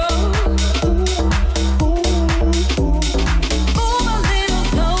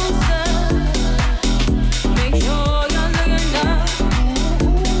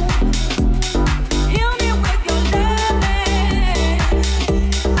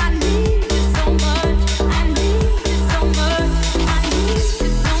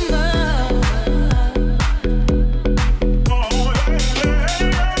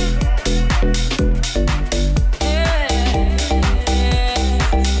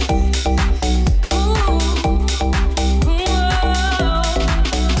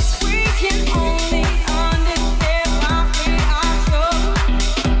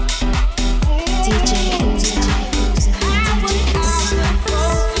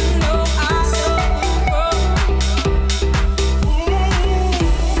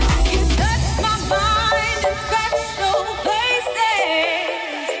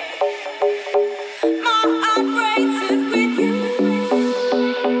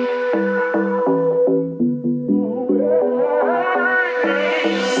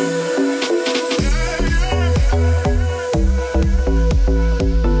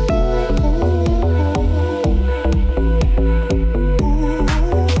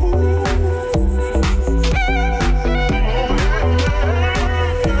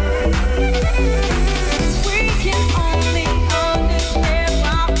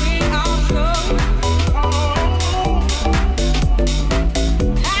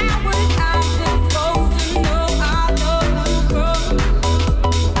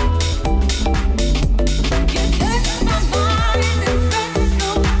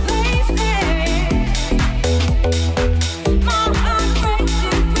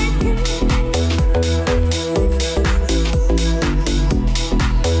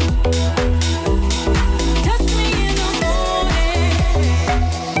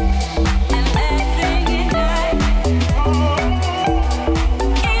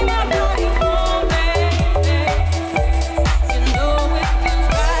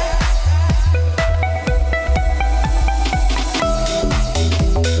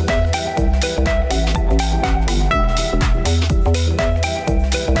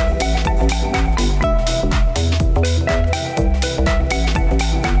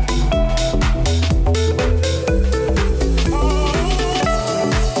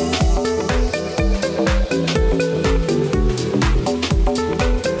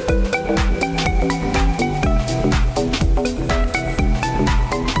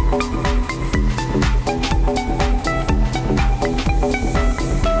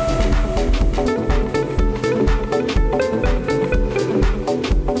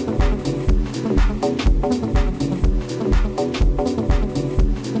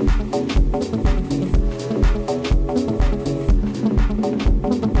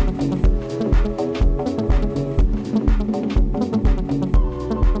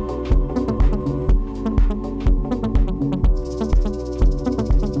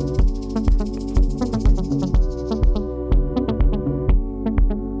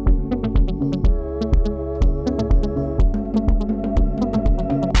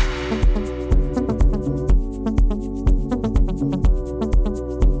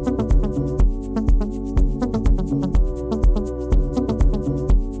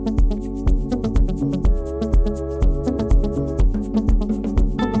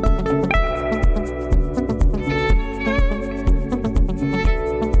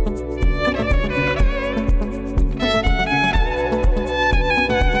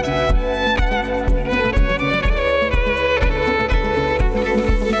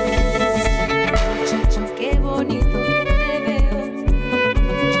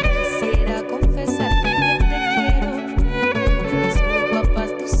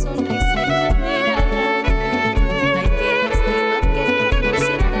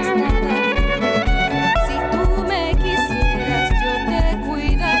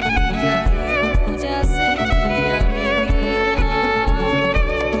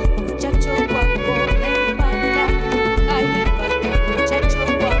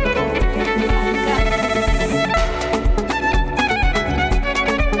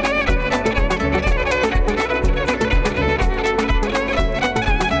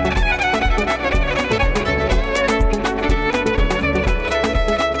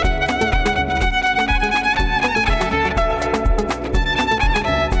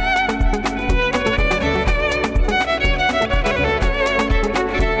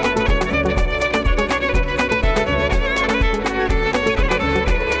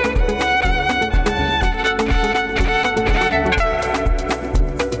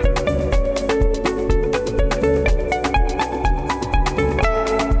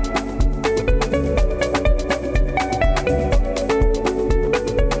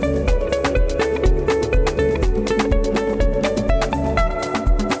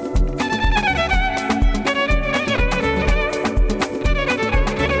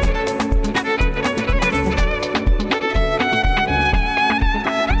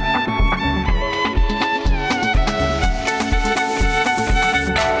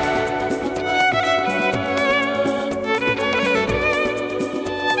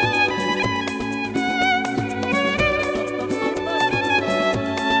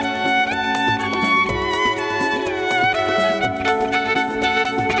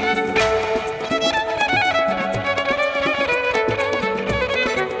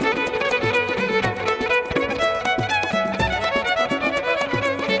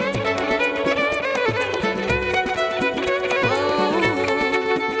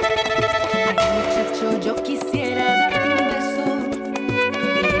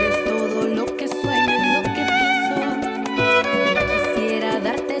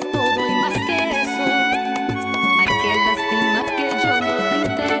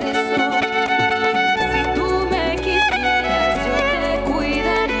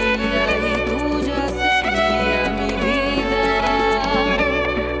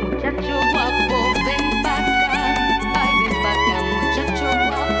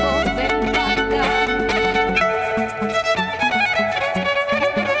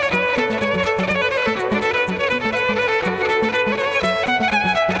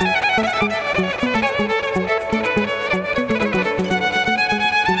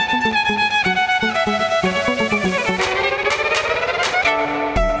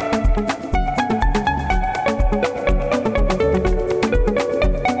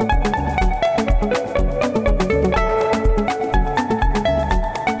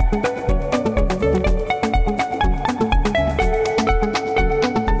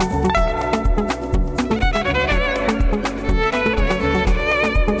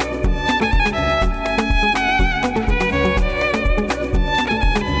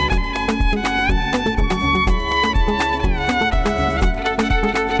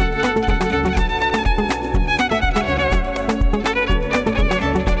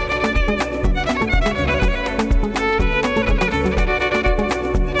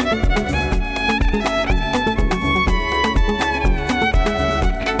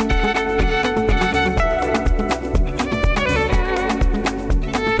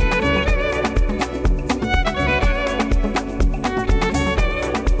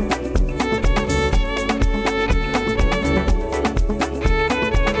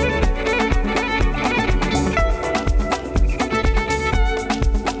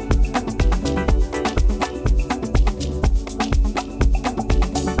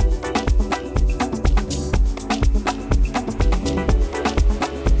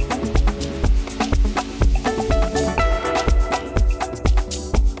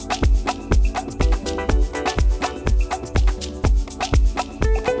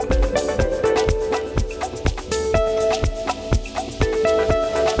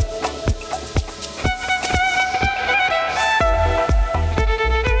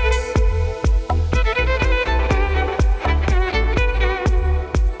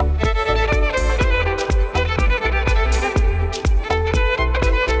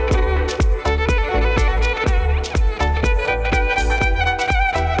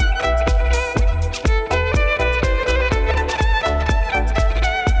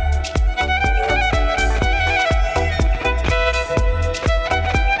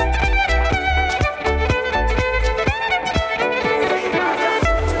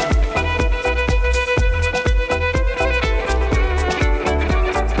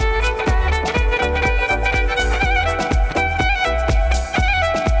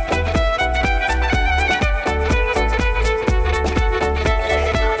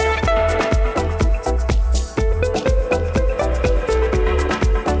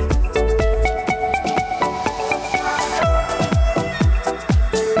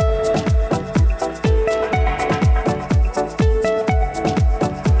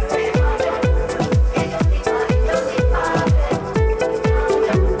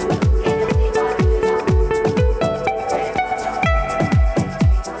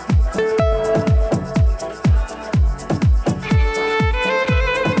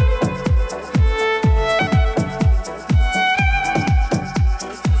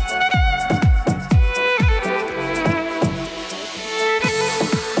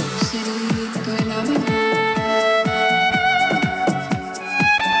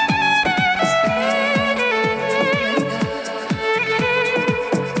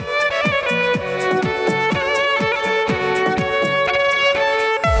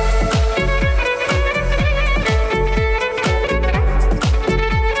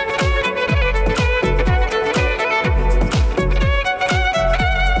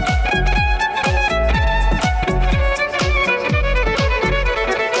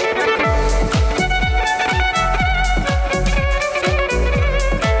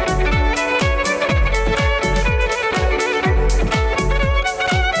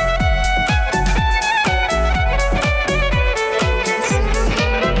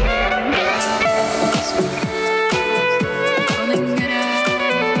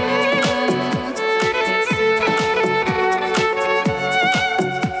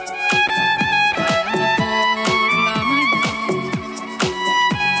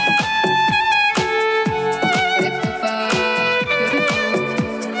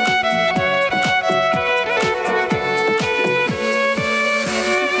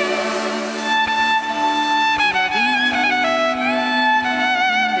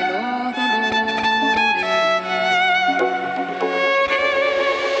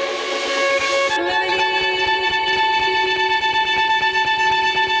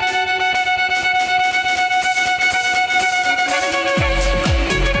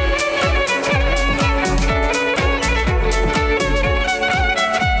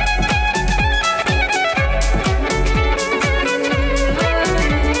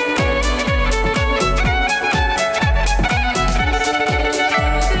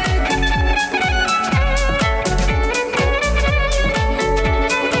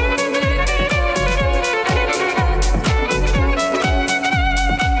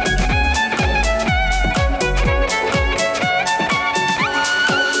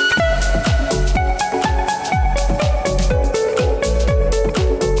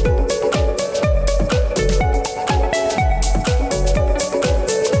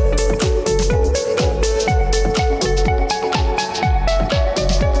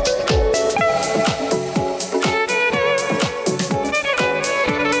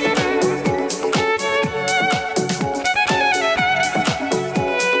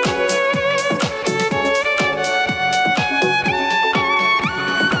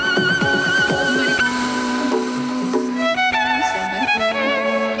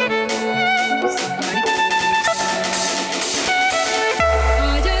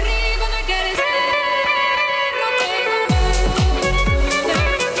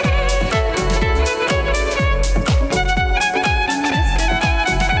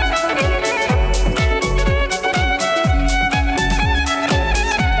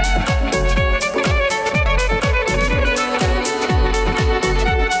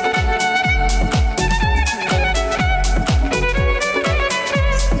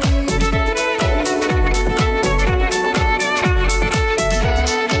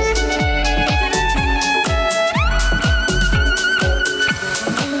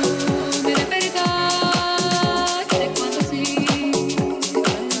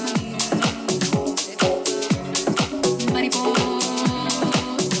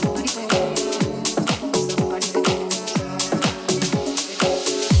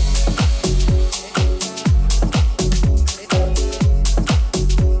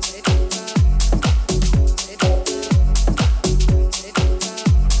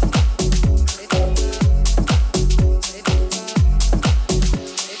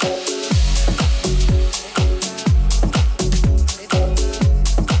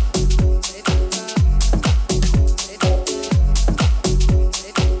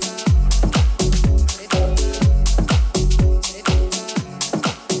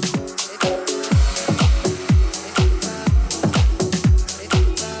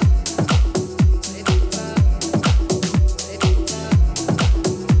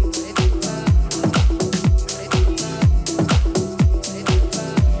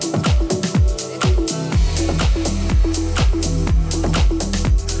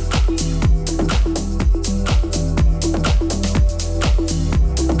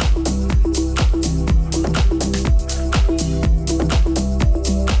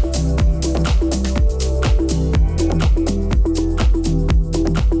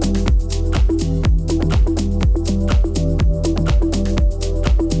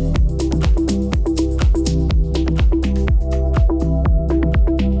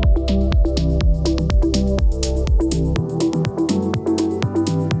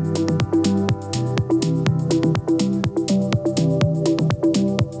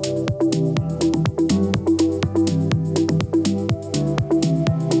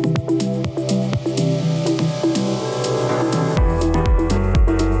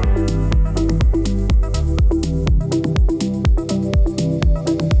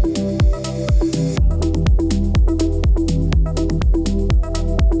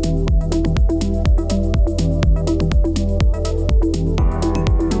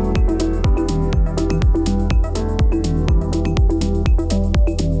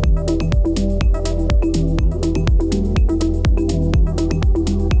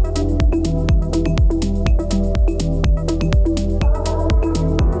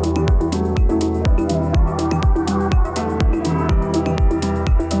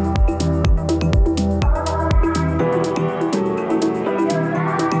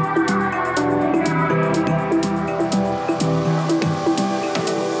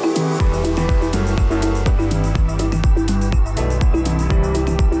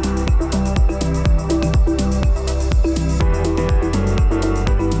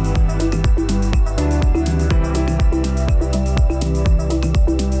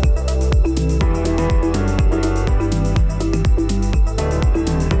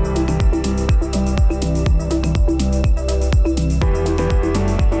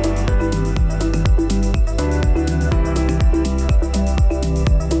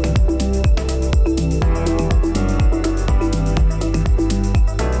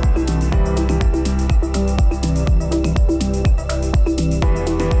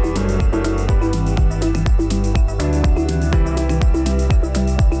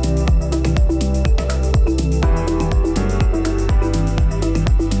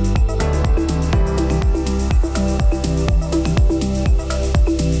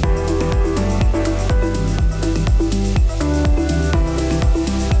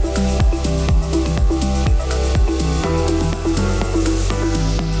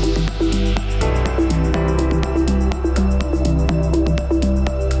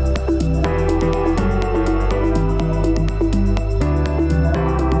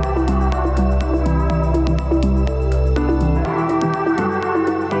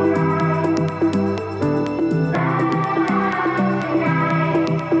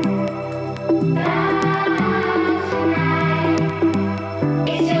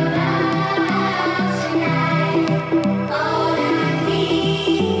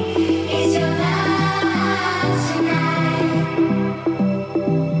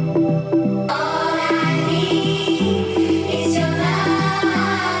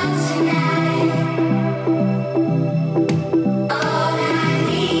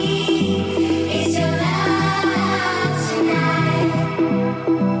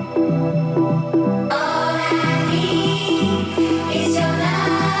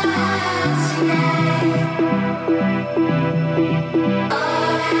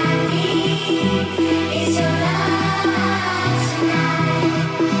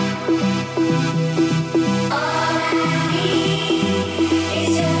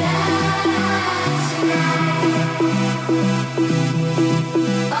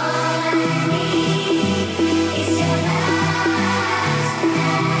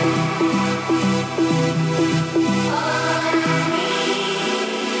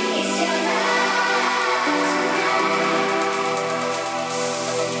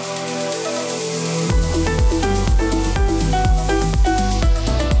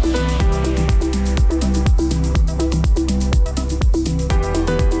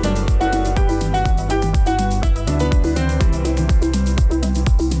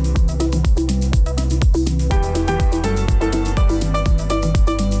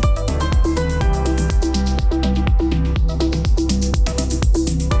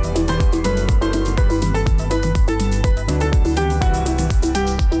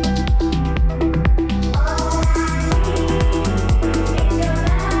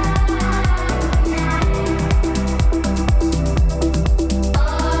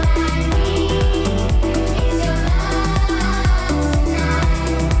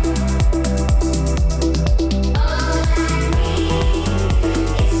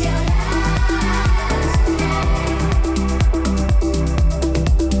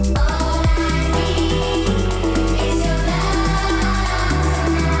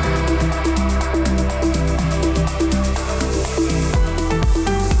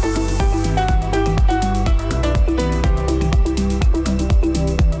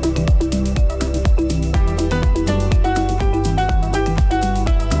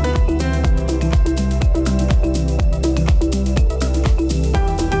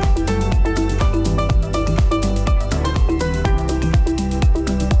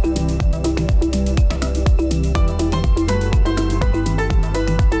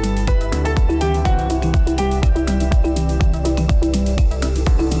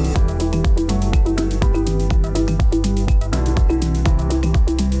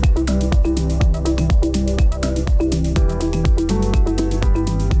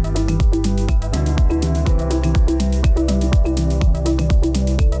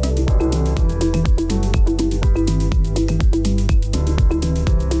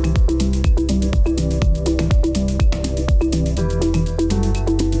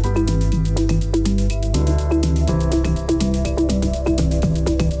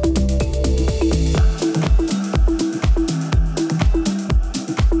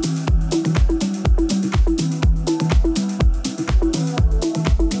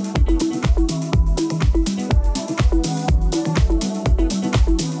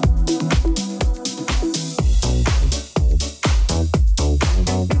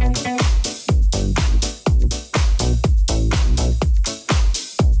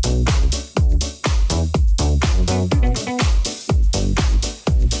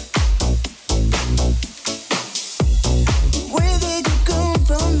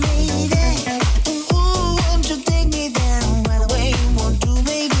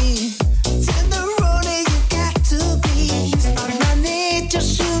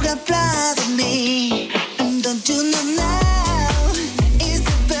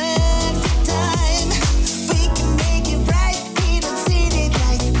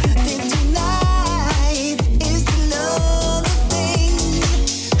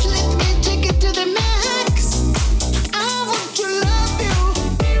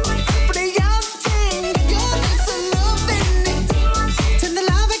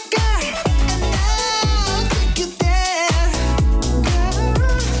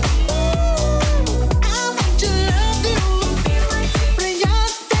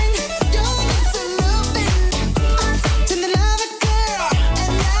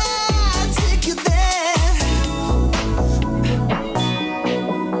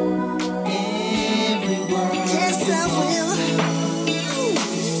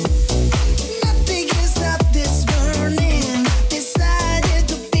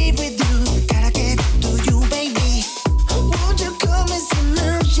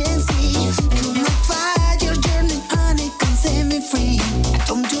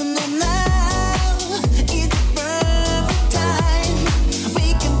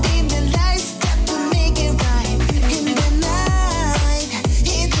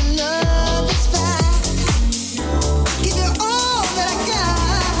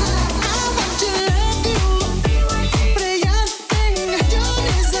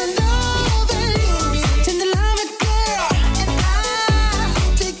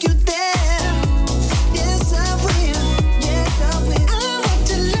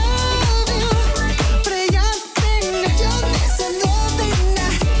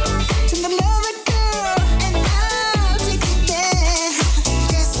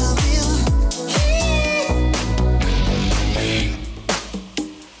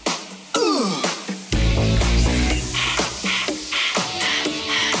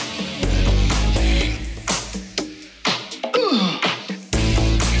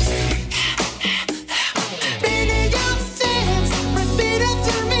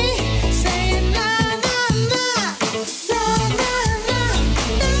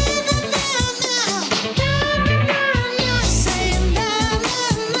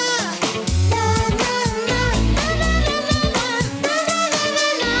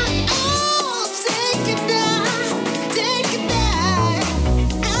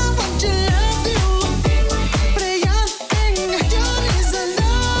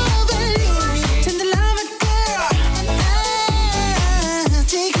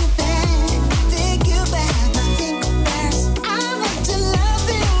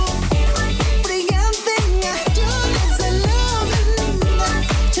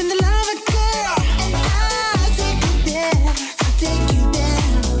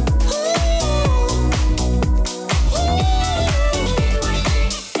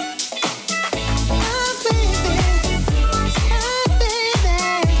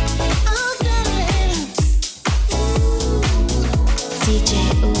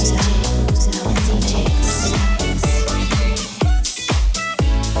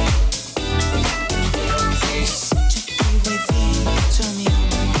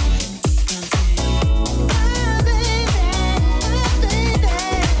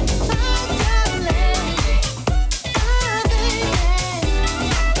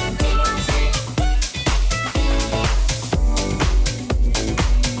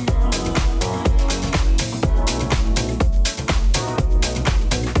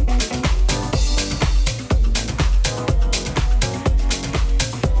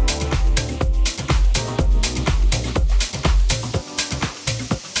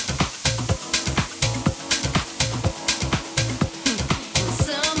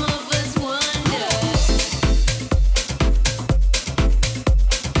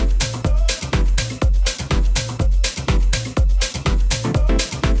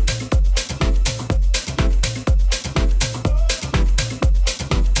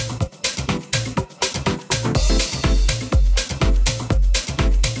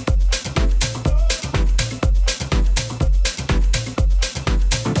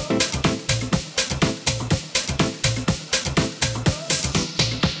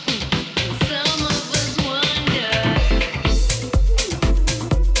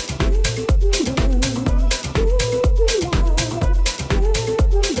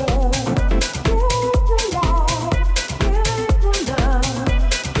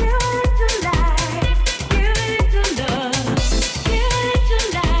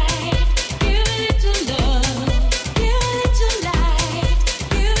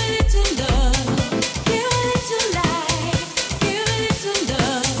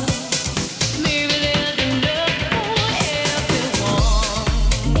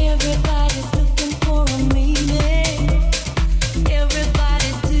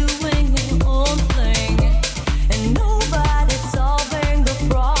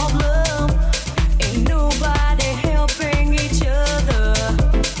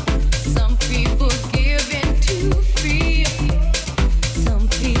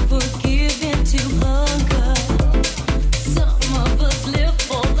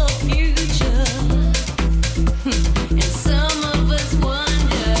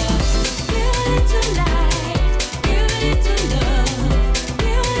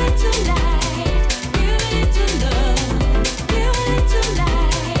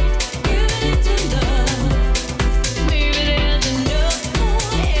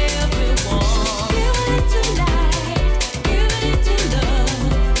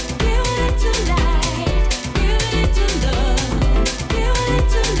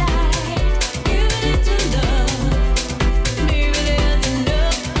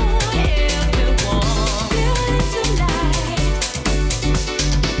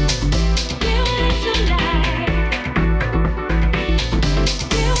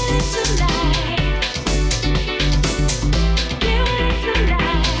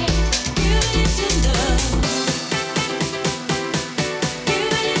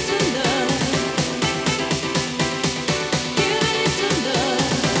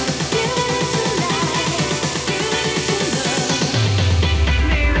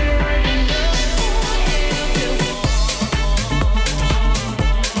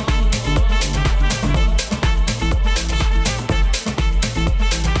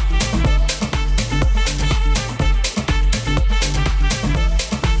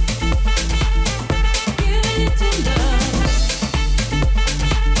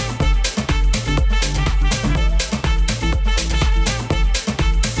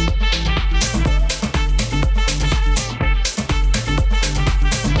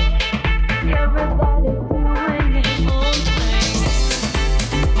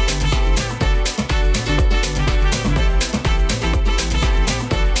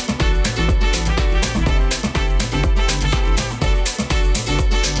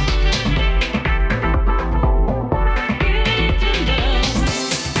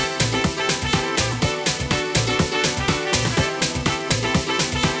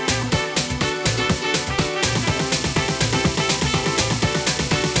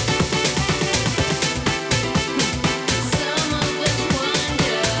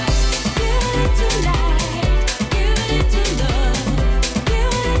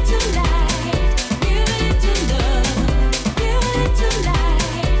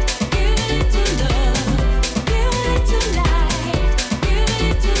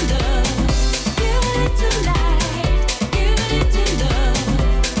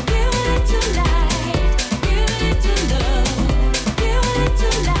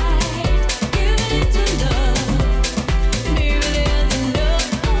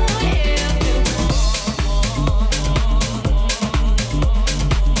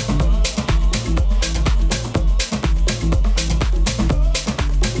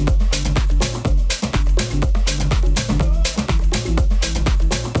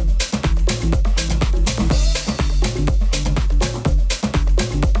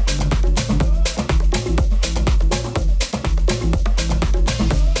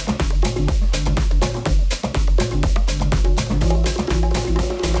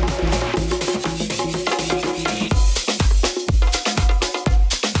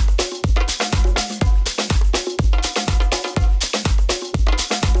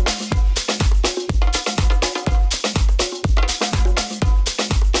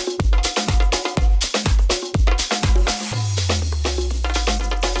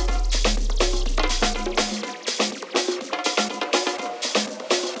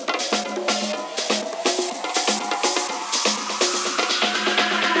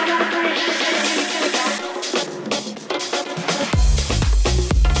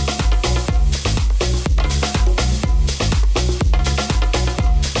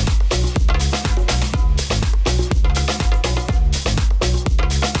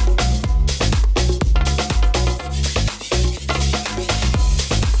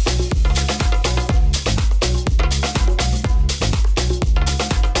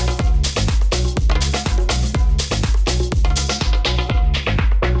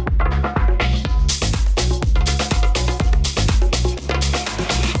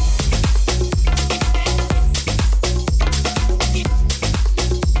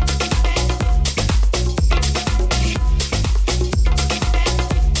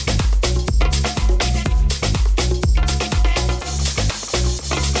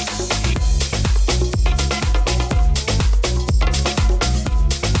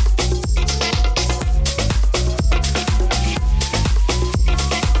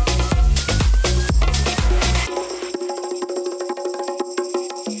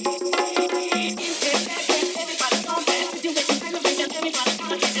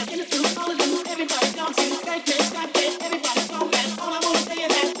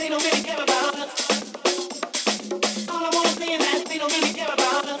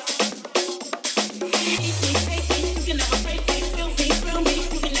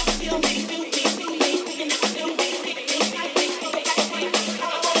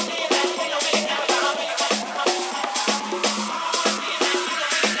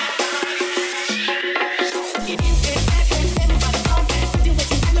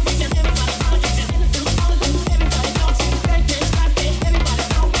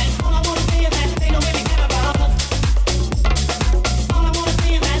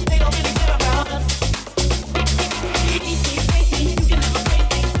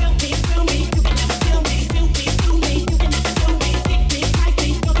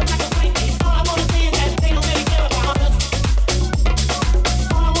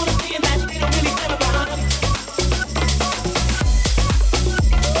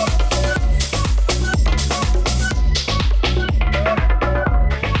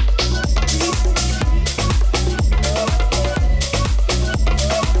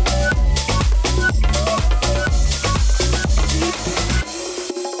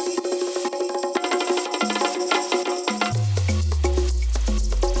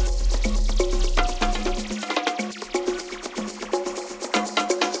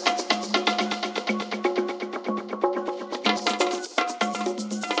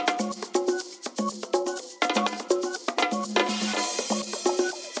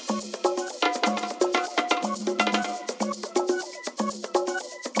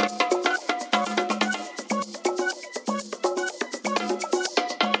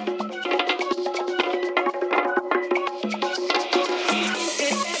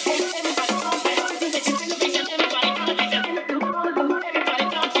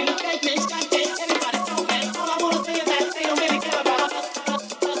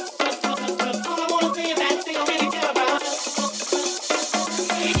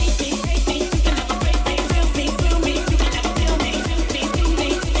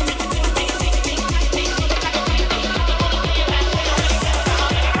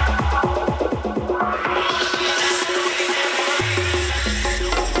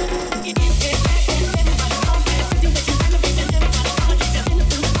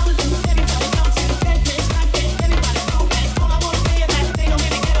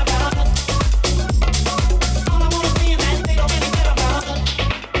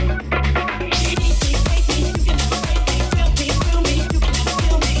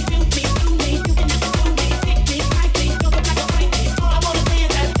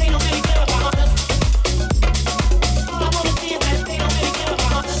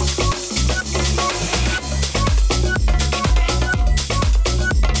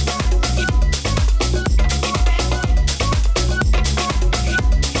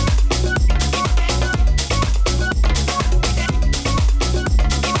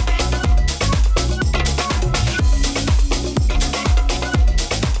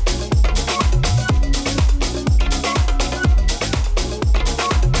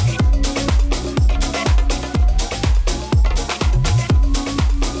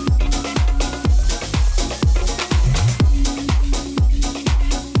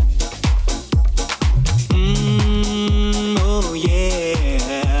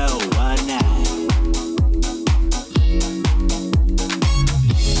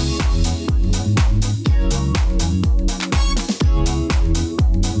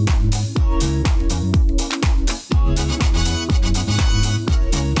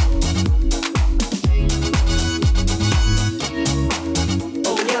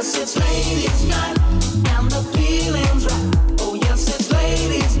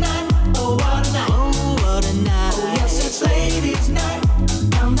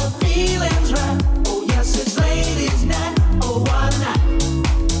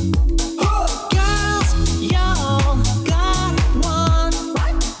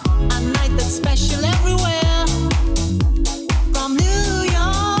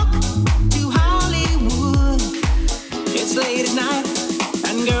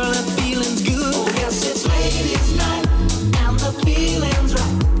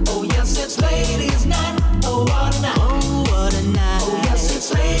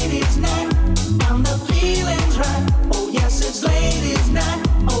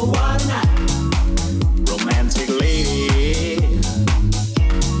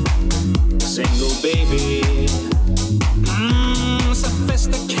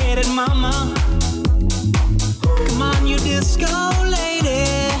get it, mama. Come on, you disco lady.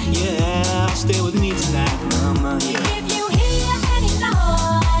 Yeah, stay with me tonight, mama. Yeah. If you hear any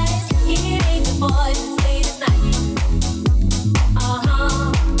noise, it ain't the boys, it's ladies' night.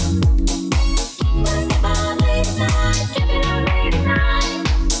 Wanna step out ladies' night, sipping on ladies' night.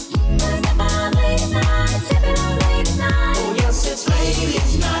 Wanna step out ladies' night, sipping on ladies' night. Oh yes, it's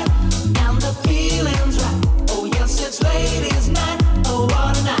ladies' night, and the feeling's right. Oh yes, it's ladies' night. Oh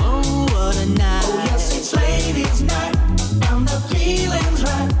what a night. Oh, what a night. Oh yes, it's ladies' night, and the feeling's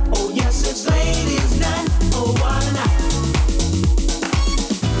right. Oh yes, it's ladies' night. Oh what a night.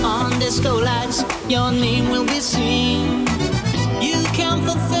 On disco lights, your name will be seen. You can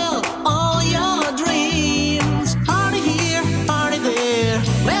fulfill all your dreams. Party here, party there,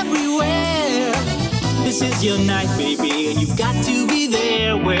 everywhere. This is your night, baby, and you've got to be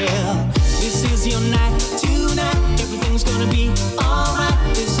there. Well, this is your night tonight. Everything's gonna be alright.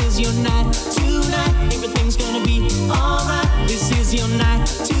 This is your night tonight. Everything's gonna be alright. This is your night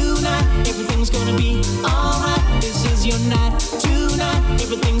tonight. Everything's gonna be alright. This is your night tonight.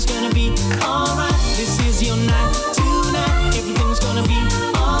 Everything's gonna be alright. This is your night tonight. Everything's gonna be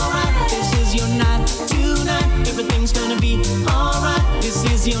alright. This is your night tonight. Everything's gonna be alright. This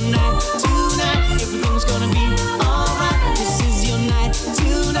is your night tonight. Everything's gonna be alright. This is your night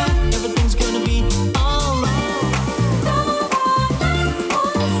tonight. Everything's gonna be alright.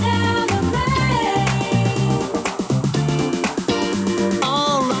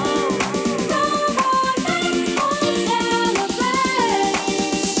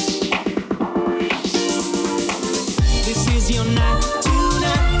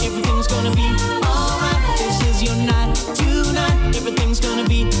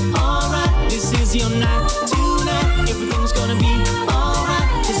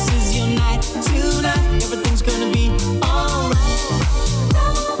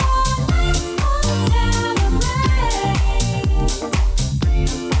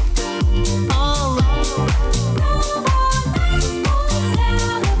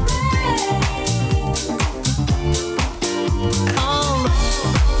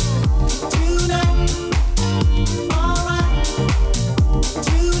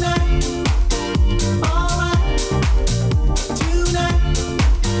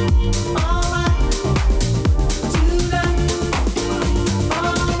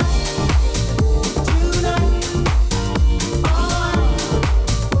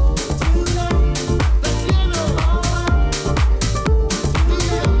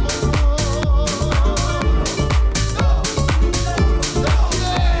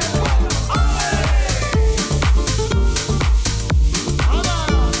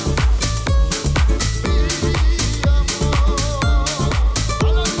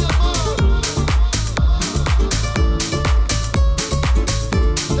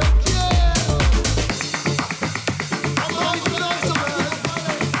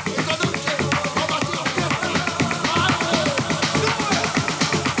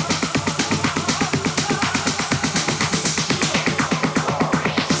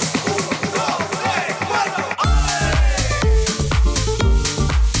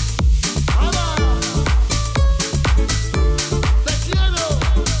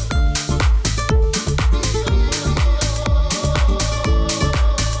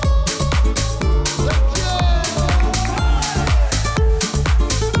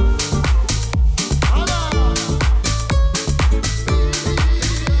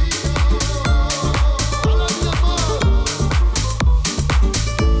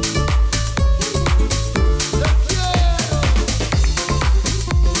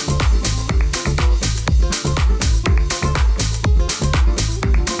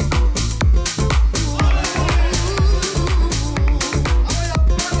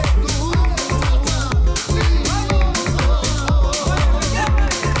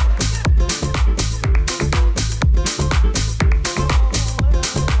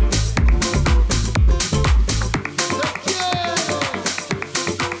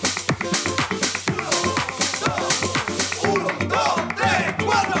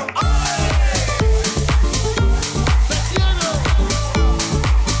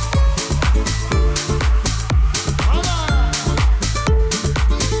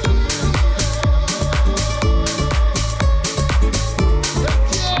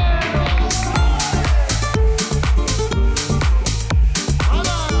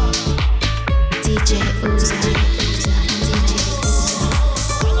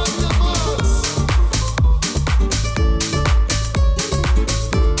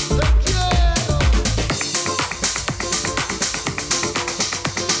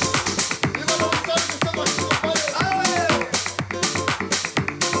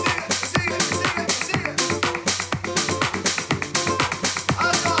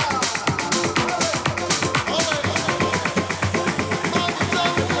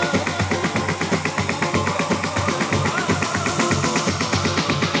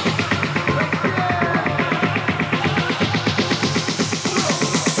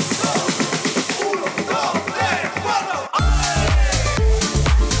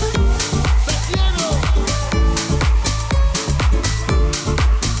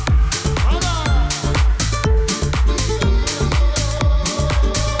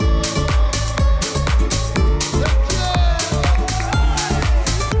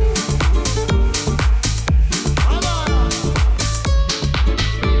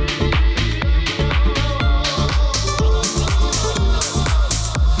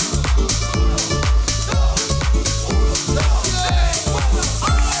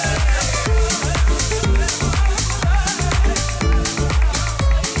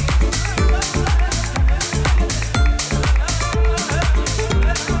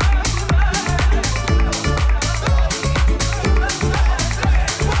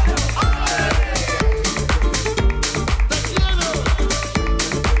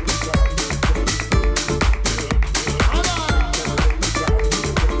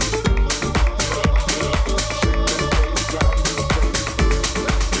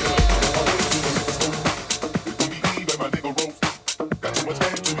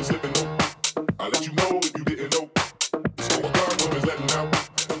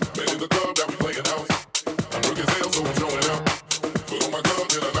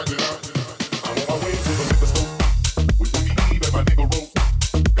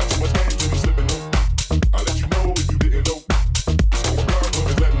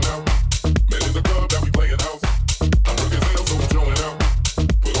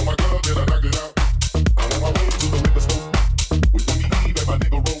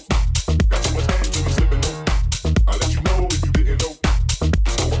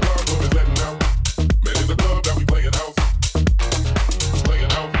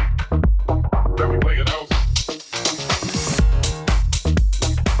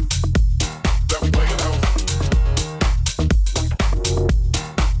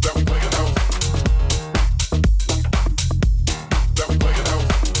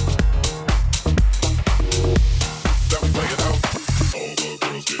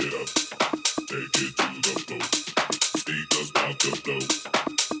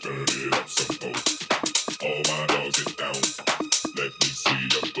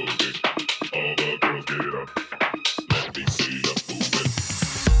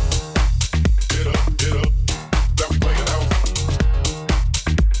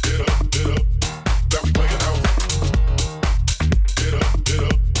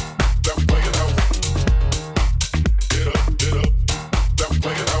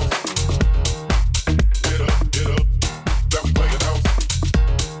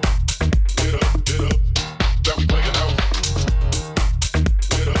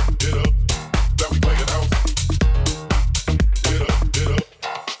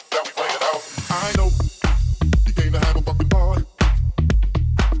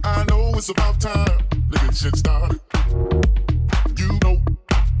 it's about time to get shit started. You know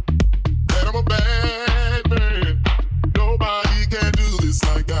that I'm a bad man. Nobody can do this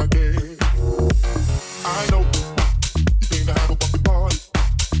like I can. I know you came to have a fucking party.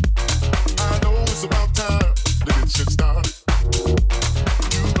 I know it's about time to get shit started.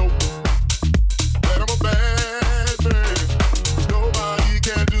 You know that I'm a bad man. Nobody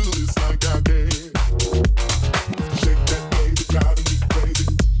can do this like I can. Shake that baby, driving me crazy.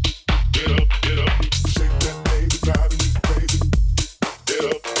 Get up, get up. Shake that baby, driving me crazy. Get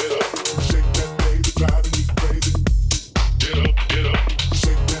up, get up. Shake that baby, driving me crazy. Get up, get up.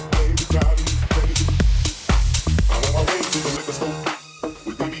 Shake that baby, driving me crazy. I'm on my way to the liquor store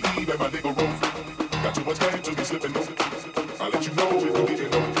with Baby Eve and my nigga Rose. Got too much game to be slipping though. I'll let you know if you DJ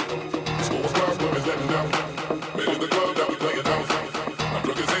know. The score was close, but it's letting down. Man in the club that we playing down. I'm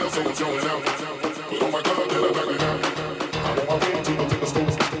drunk as hell, so I'm showing out. Put on my glove, then I back it down. I'm on my way to the liquor store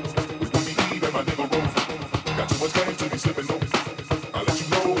with Baby Eve and my nigga Rose. Got too much game to be slipping though. I'll let you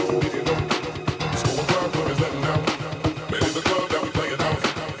know if you DJ know. The score was close, but it's letting down. Man in the club that we playing down.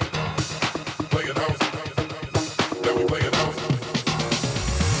 Playing down. That we playing down.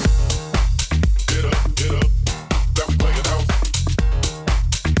 Get up, get up. That we playing down.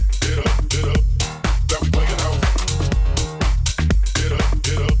 Get up, get up. That we playing down. Get up,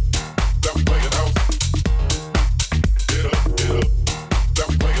 get up. That we playing down. Get up, get up. That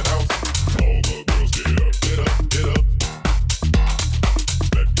we playing down. All the girls get up, get up, get up.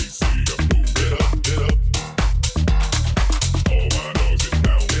 Let me see you move. Get up, get up. All my dogs get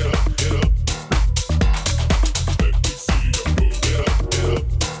down. Get up, get up. Let me see you move. Get up, get up.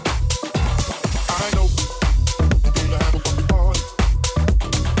 I know you came to have a fucking party.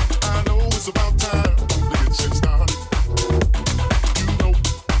 I know it's about time to get shit started. You know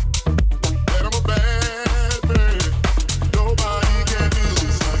that I'm a bad man. Nobody can do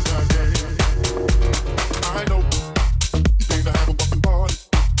this like I can. I know you came to have a fucking party.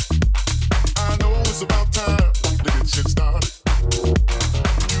 I know it's about time to get shit started.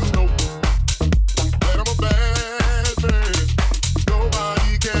 You know that I'm a bad man.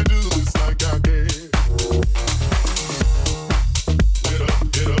 Nobody can do this like I can. Get up,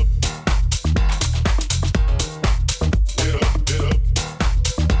 get up. Get up, get up.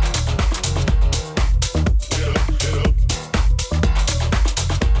 Get up, get up. Get up, get up.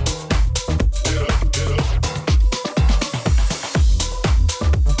 Get up, get up.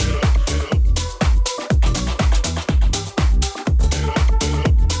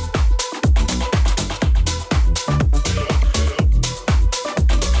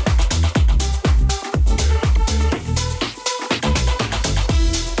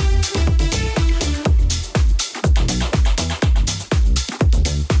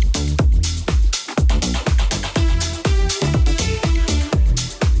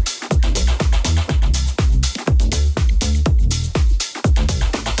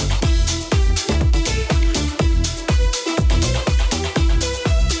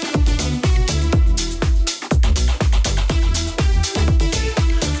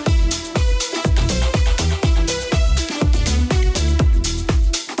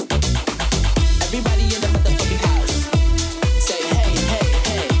 Everybody in the motherfucking house, say hey, hey,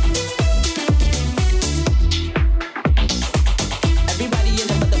 hey. Everybody in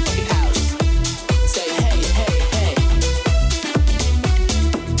the motherfucking house, say hey, hey, hey.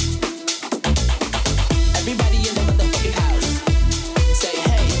 Everybody in the motherfucking house, say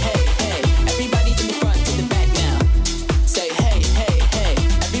hey, hey, hey. Everybody from the front to the back now, say hey, hey, hey.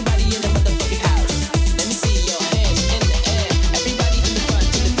 Everybody in the motherfucking house, let me see your hands in the air. Everybody from the front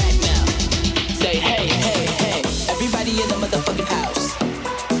to the back now, say hey, hey, hey. Everybody in the motherfucking house,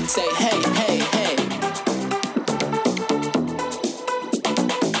 say hey, hey, hey.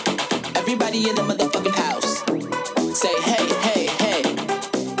 Everybody in the motherfucking house, say hey, hey, hey.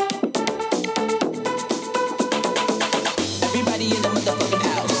 Everybody in the motherfucking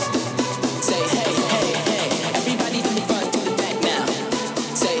house, say hey, hey, hey. Everybody from the front to the back now,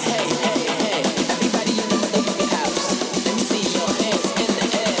 say hey, hey, hey. Everybody in the motherfucking house, let me see your hands in the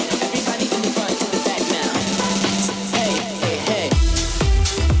air. Everybody from the front to the back now, hey, hey, hey.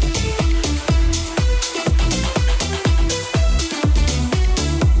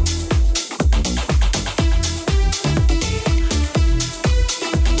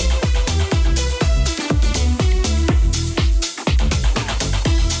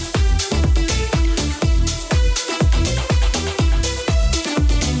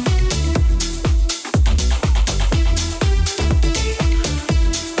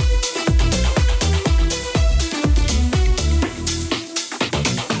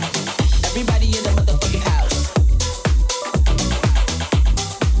 Everybody in the motherfucking house.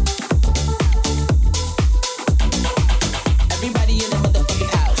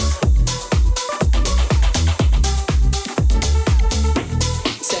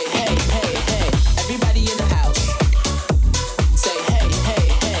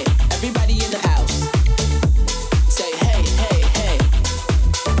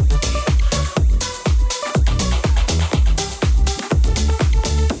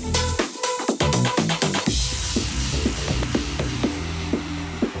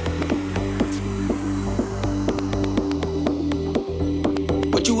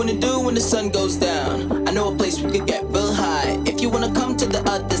 down. I know a place we could get real high. If you wanna come to the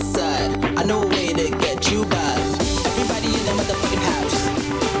other side, I know a way to get you by. Everybody in the motherfucking house,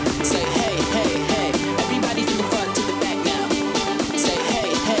 say hey, hey, hey. Everybody from the front to the back now. Say hey,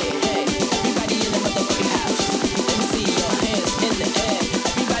 hey, hey. Everybody in the motherfucking house. Let me see your hands in the air.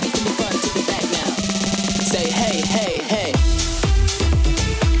 Everybody from the front to the back now. Say hey, hey, hey.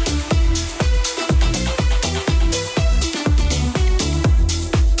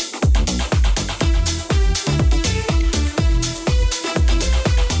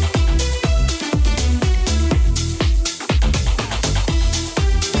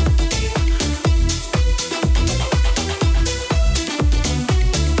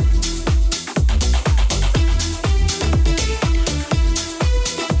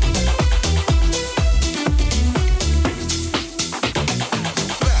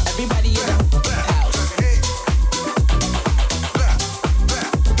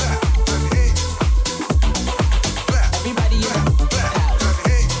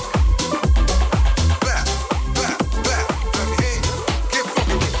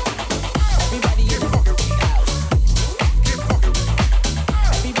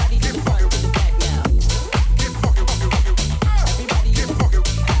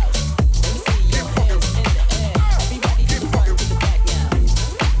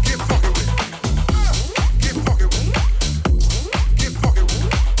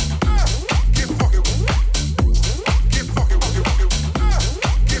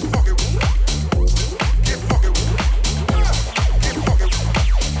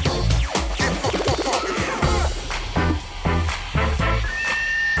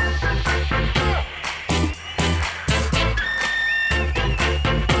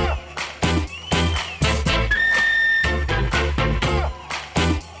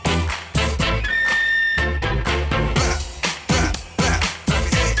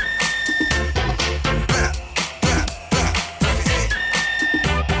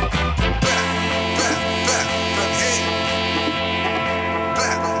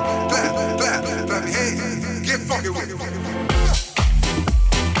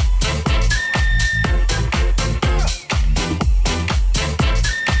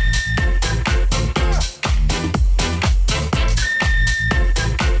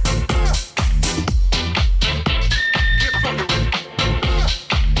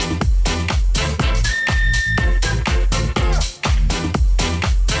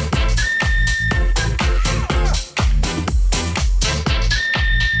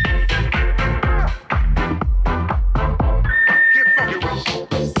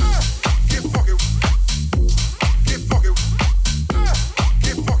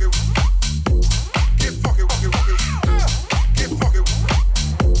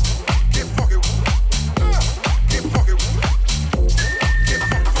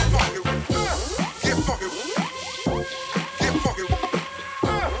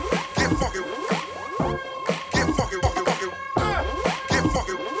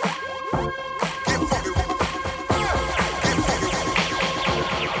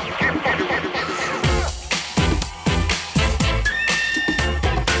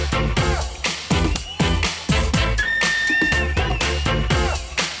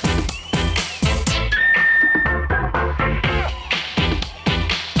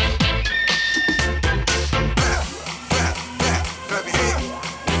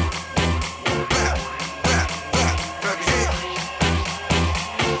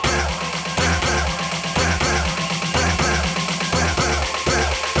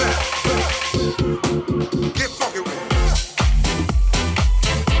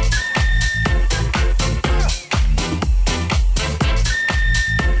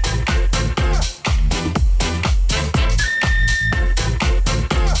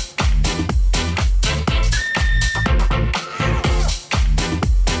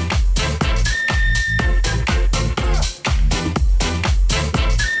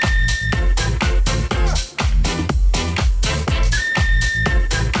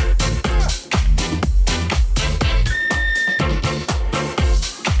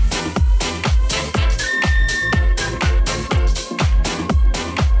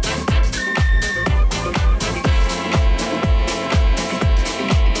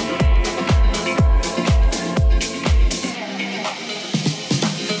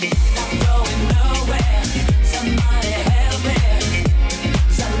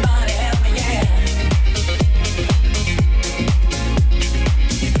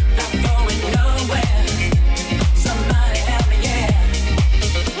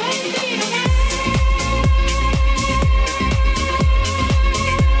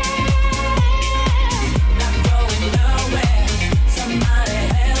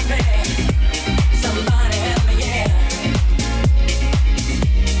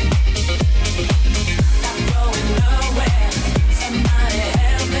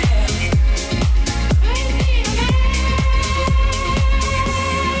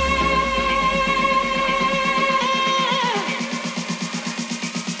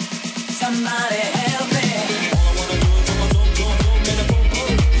 Somebody help me,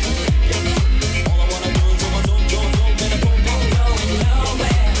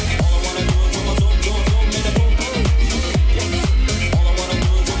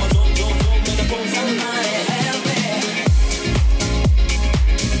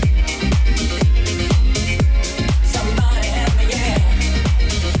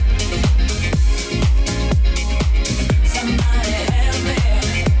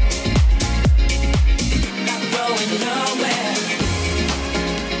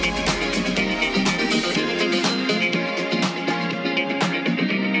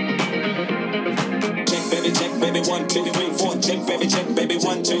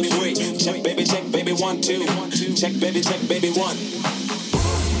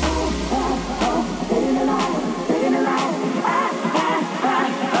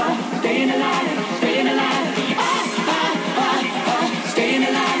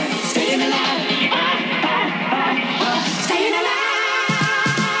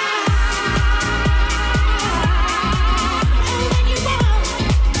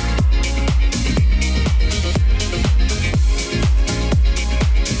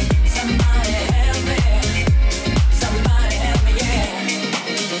 yeah.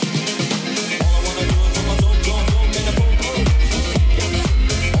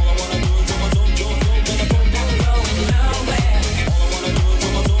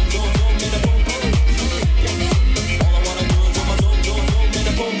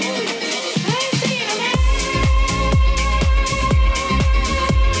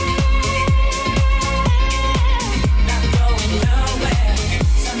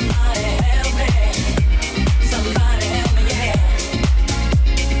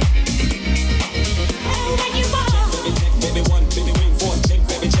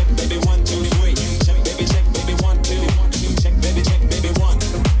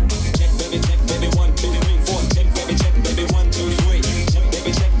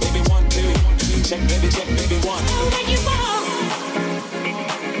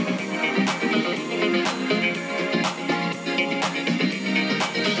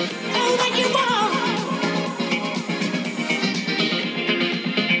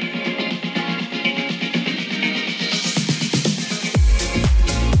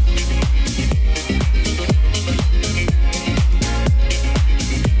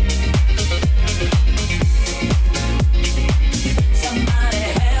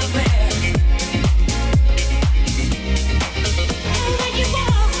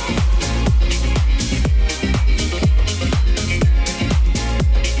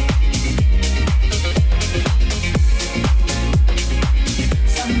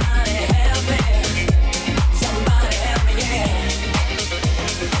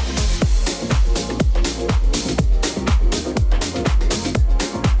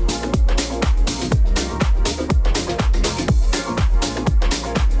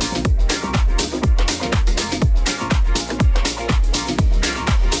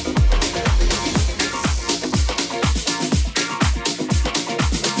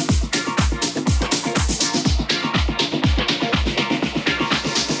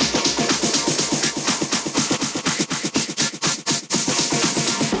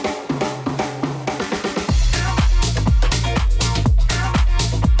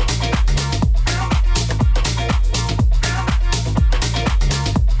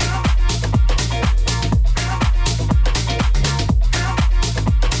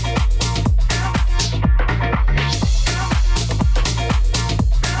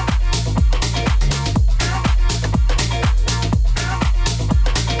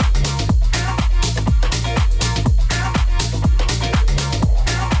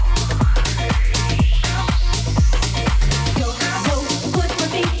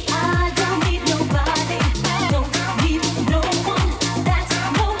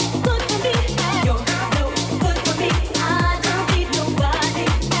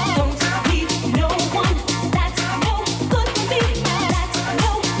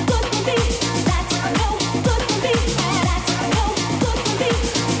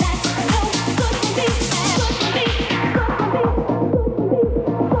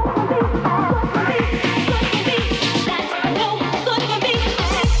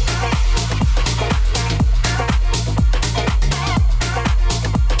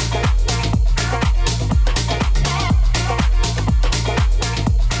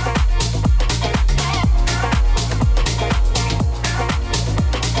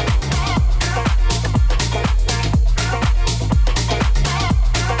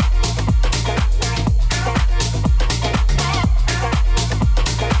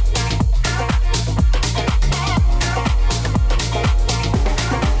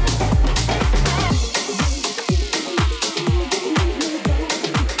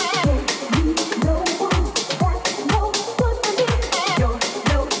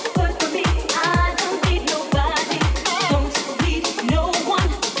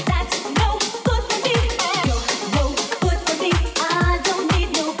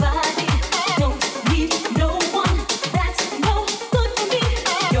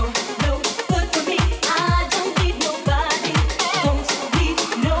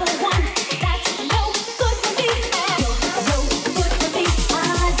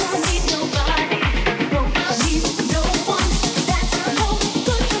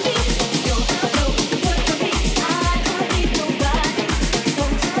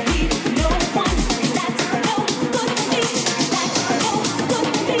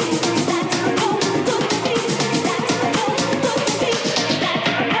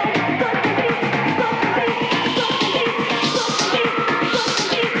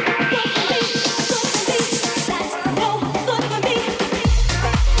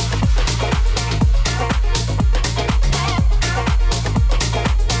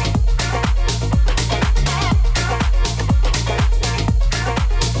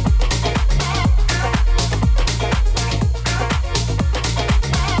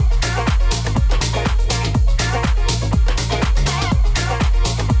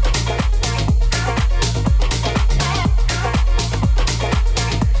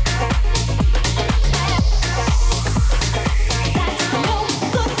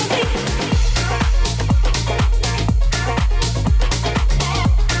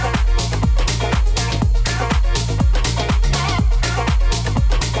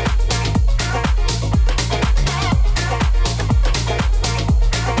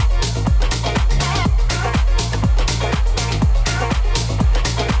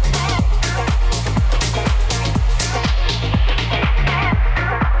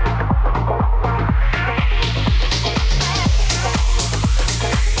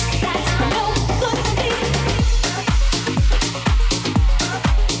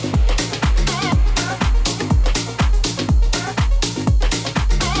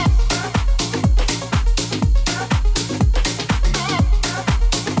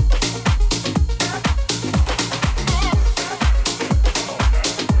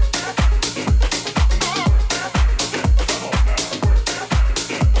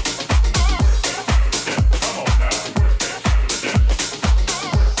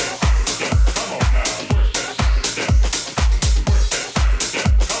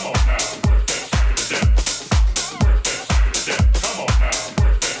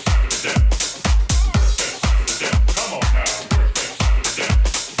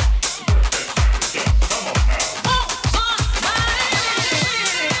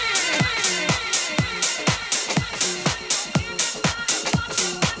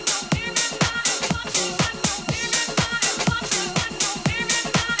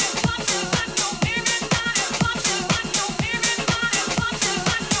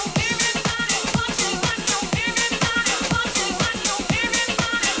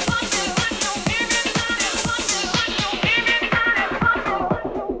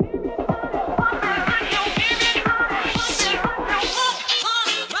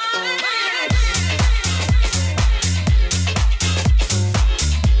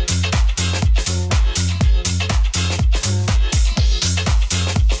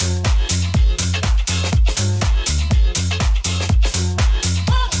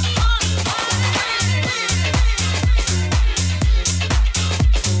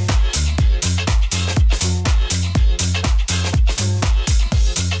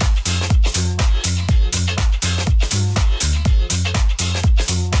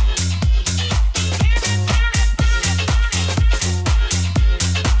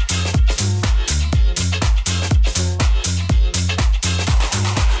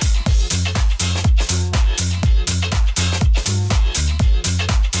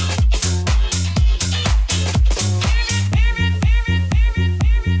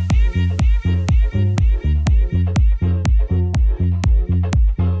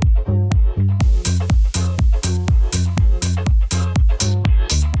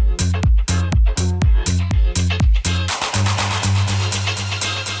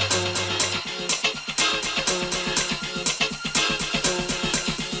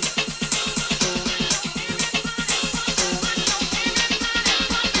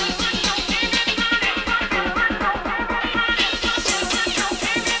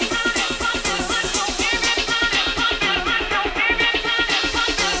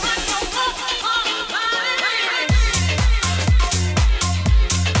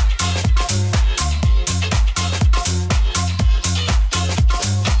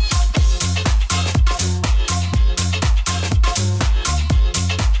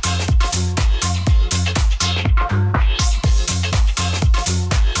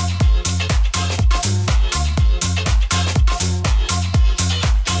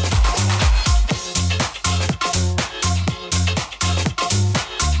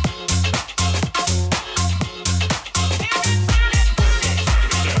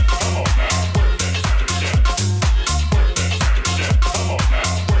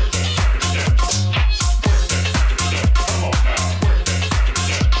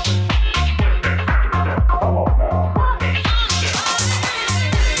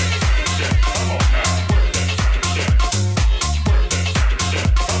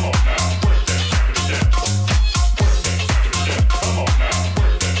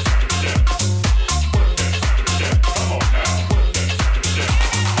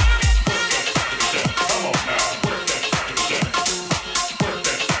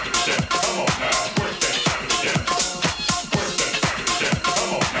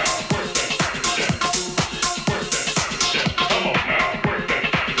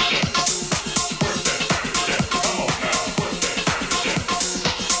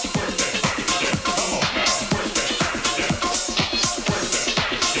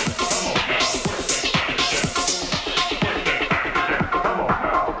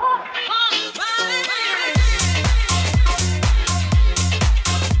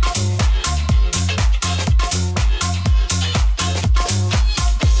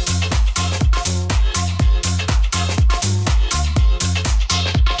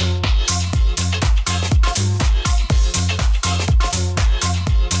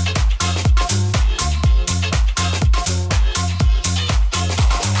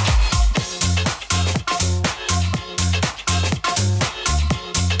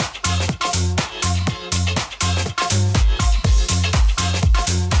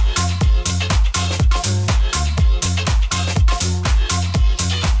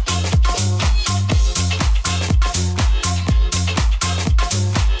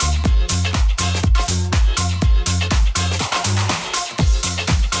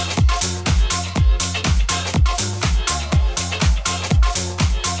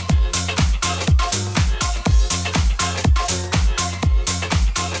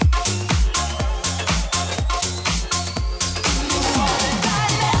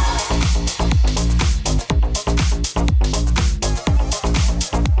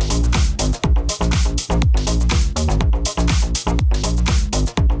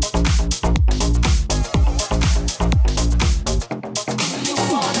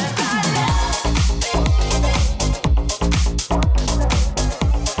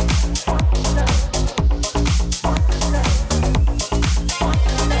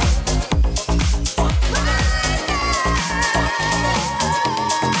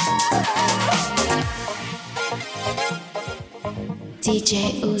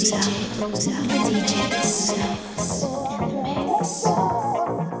 DJ UZO, DJ UZO in the mix.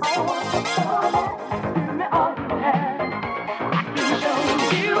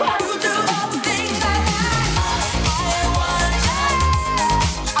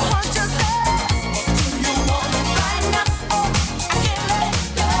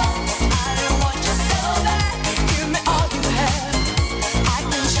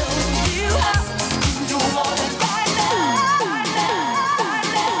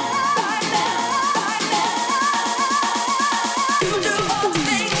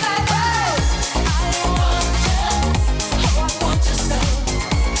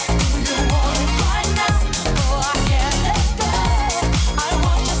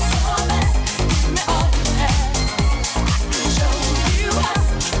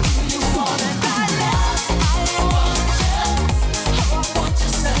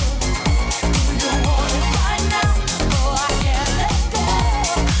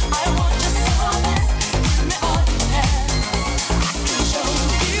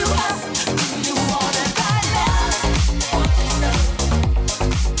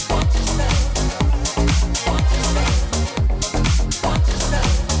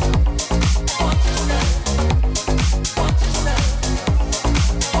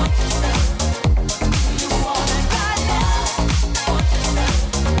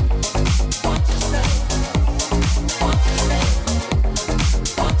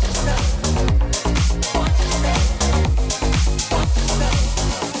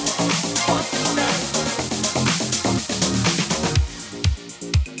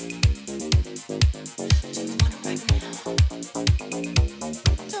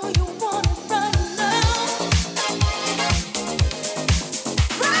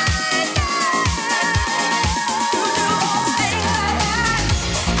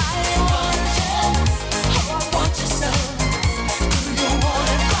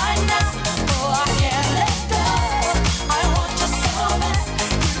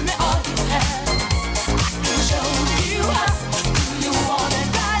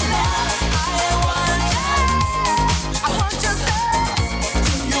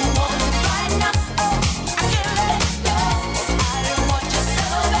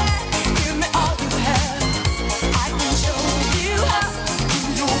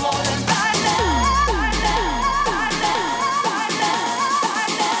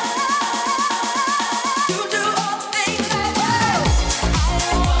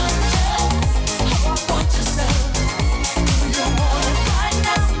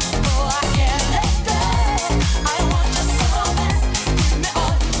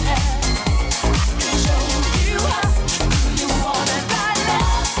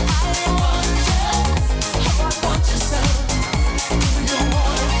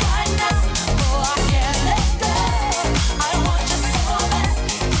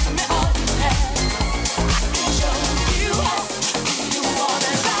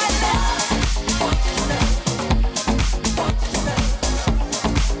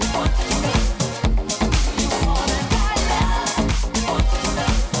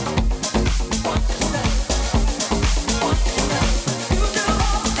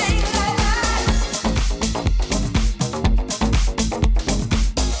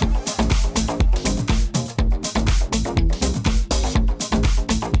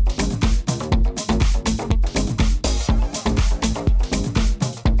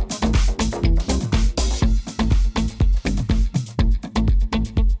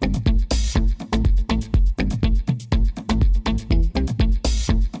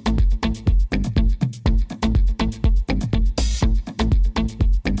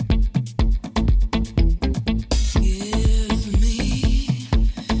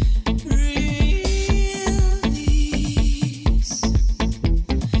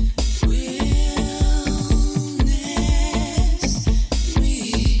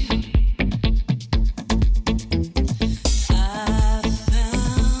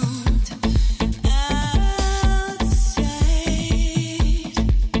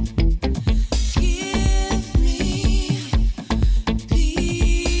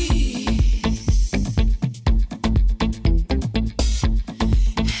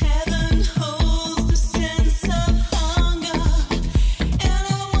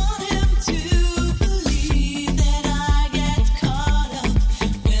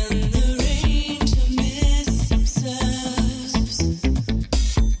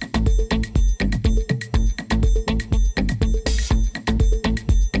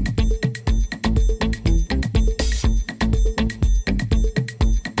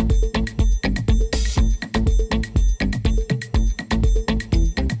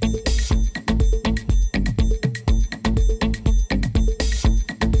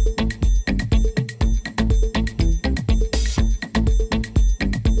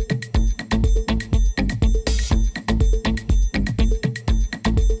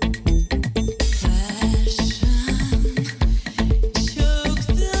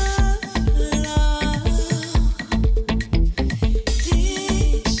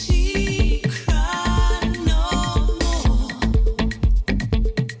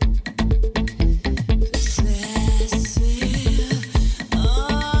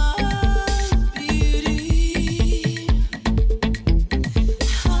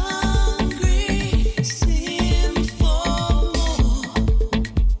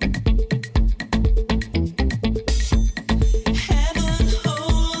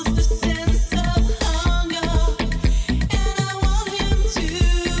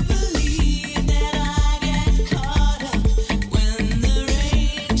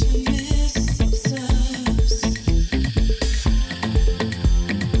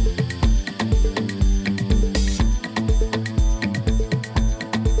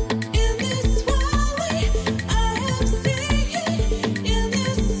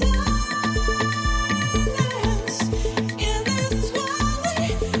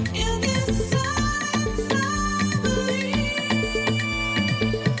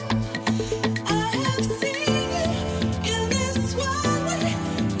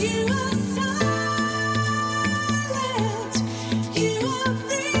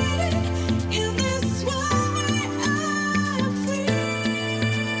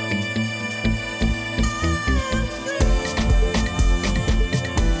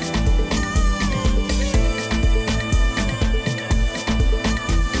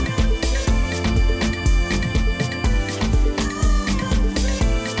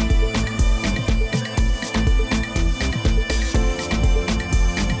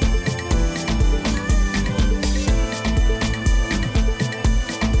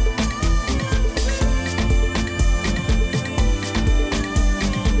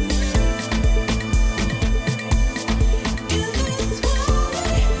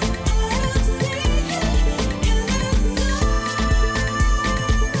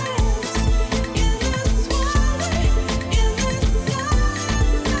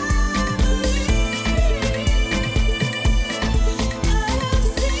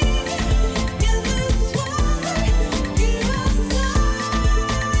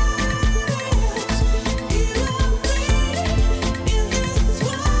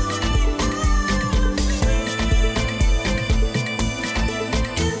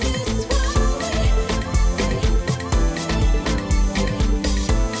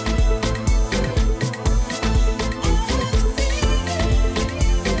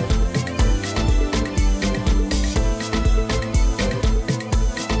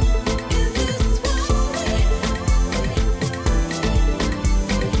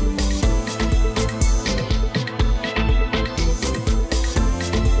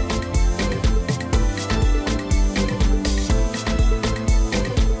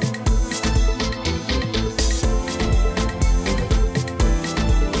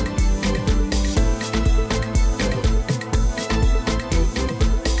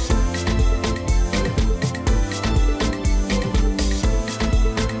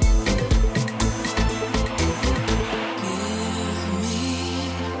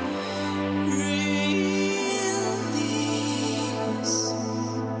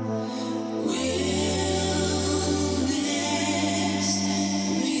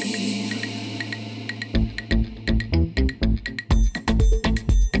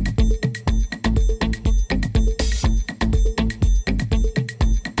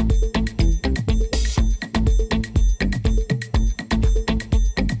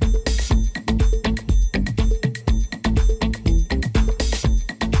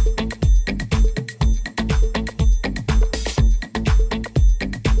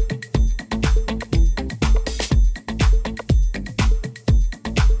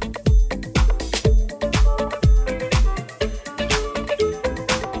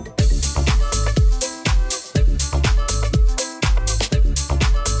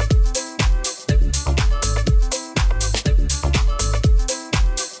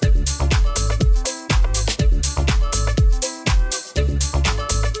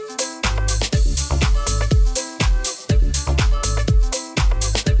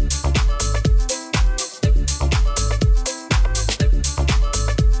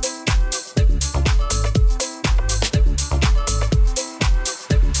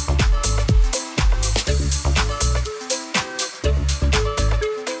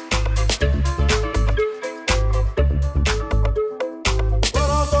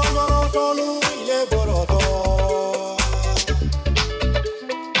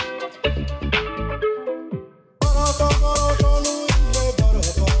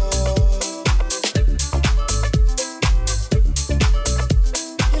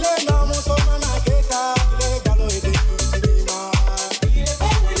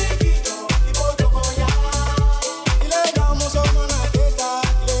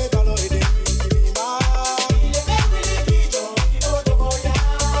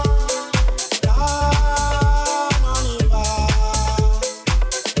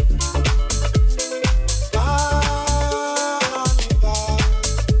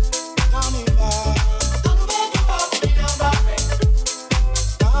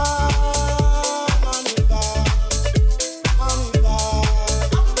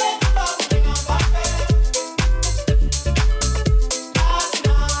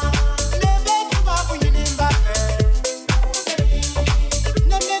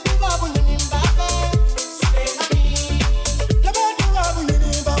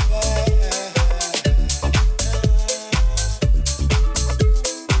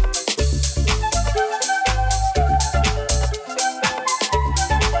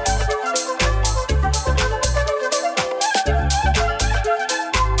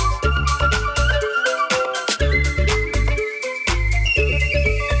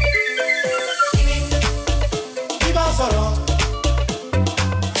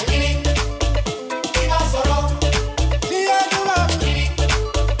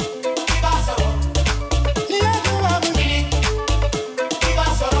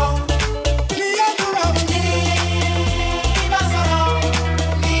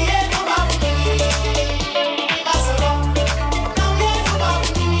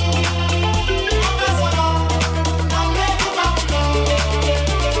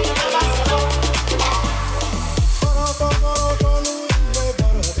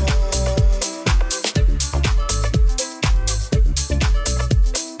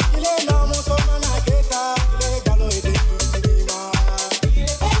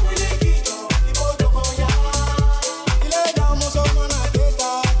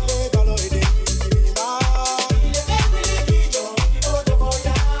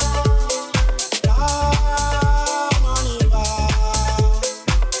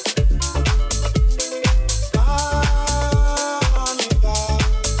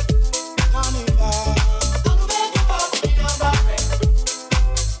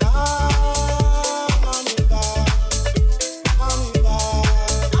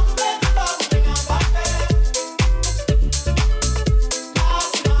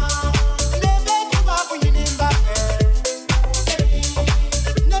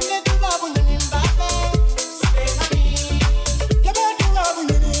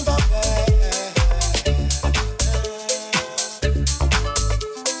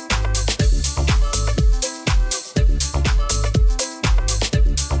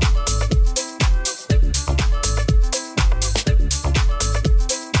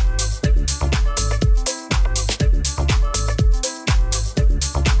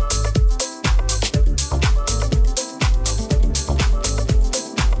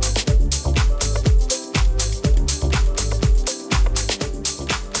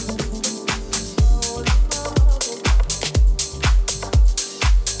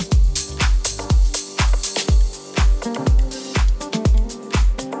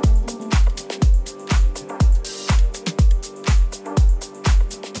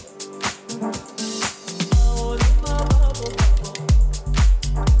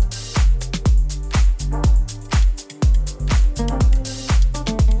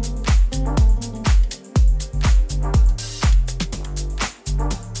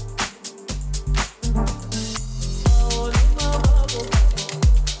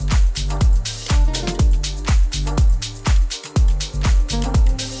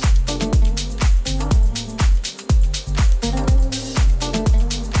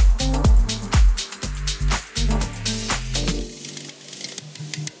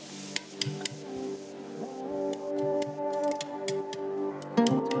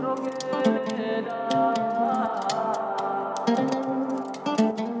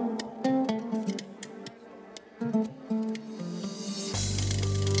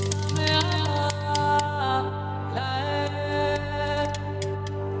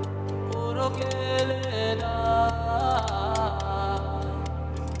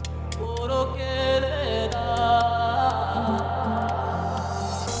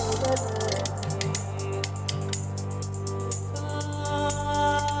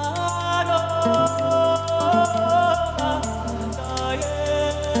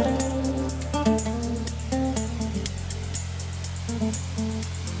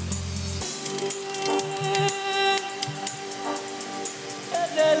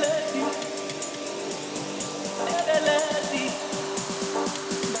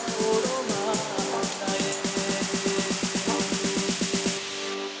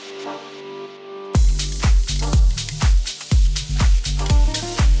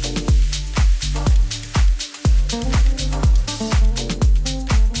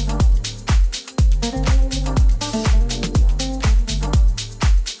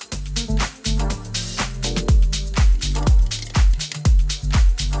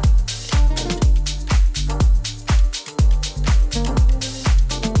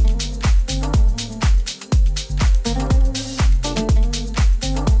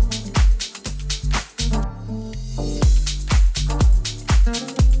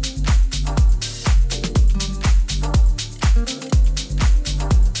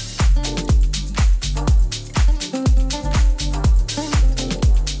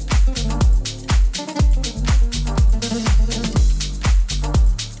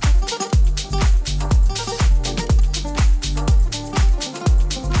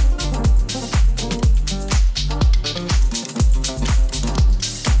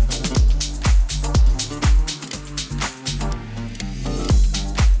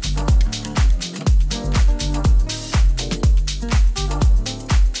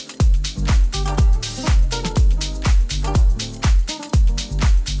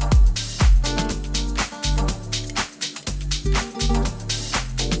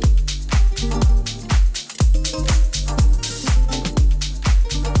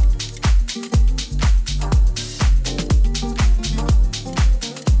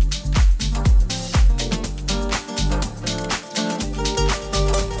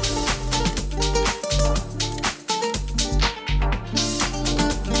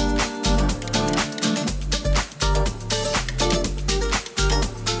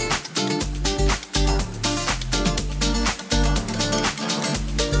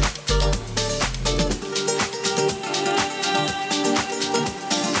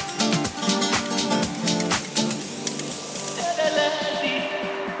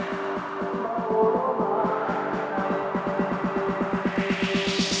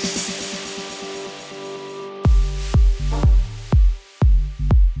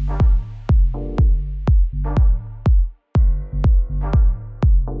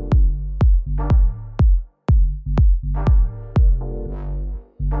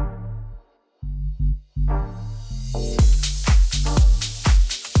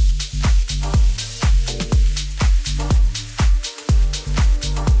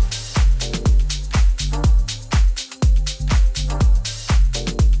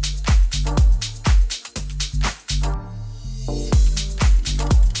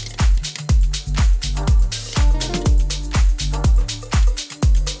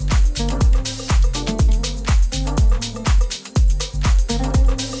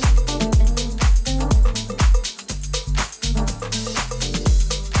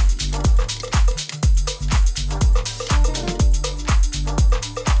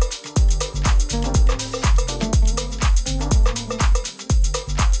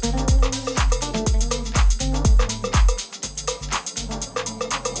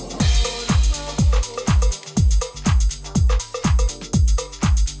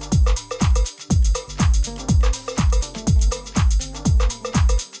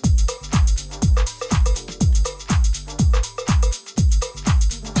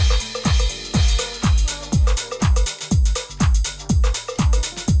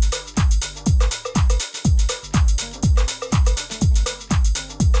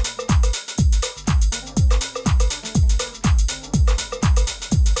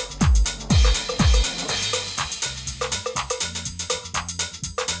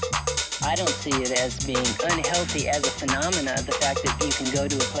 I don't see it as being unhealthy as a phenomena. The fact that you can go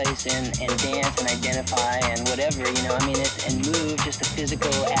to a place and dance and identify and whatever, you know, I mean, and move, just the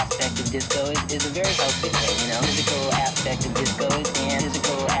physical aspect of disco is a very healthy thing, you know. Physical aspect of disco is dance,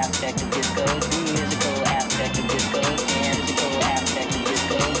 physical aspect of disco is move, physical aspect of disco is dance, physical aspect of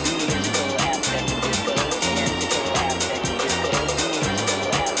disco is move, physical aspect of disco is dance, physical aspect of disco is move,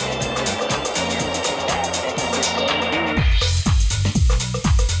 physical aspect of disco is dance, physical aspect of disco is move.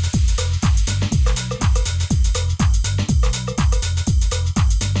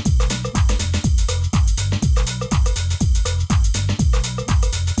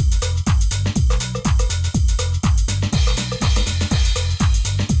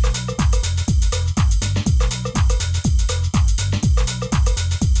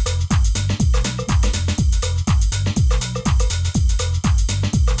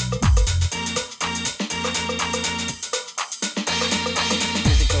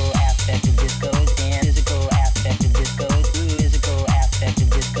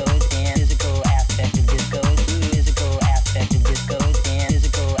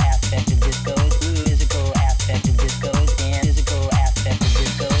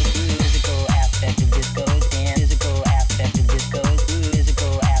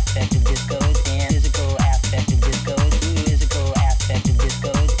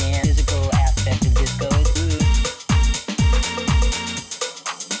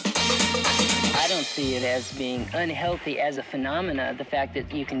 Unhealthy as a phenomena, the fact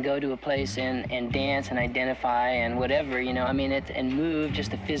that you can go to a place and dance and identify and whatever, you know, I mean, and move,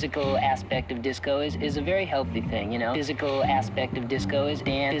 just the physical aspect of disco is a very healthy thing, you know. Physical aspect of disco is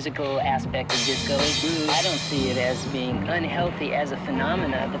dance, physical aspect of disco is move. I don't see it as being unhealthy as a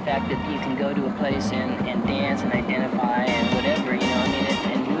phenomena, the fact that you can go to a place and dance and identify and whatever, you know, I mean,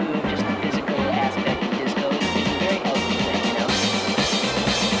 and move, just the physical aspect of disco is a very healthy thing, you know.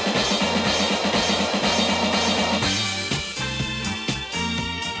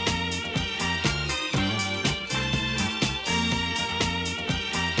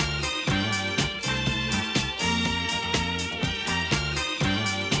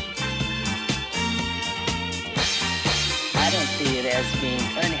 As being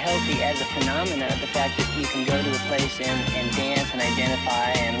unhealthy as a phenomena, the fact that you can go to a place and dance and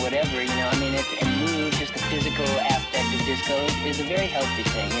identify and whatever, you know, I mean, and move, just the physical aspect of disco is a very healthy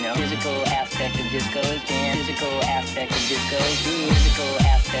thing, you know. Physical aspect of disco is dance, physical aspect of disco is move, physical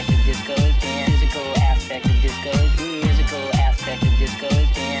aspect of disco is dance, physical aspect of disco is move, physical aspect of disco is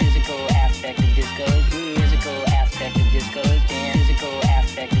dance, physical aspect of disco is move, physical aspect of disco is dance, physical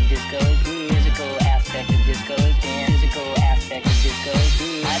aspect of disco is move, physical aspect of disco is dance, physical aspect of disco is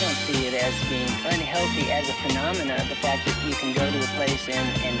move. I don't see it as being unhealthy as a phenomena, the fact that you can go to a place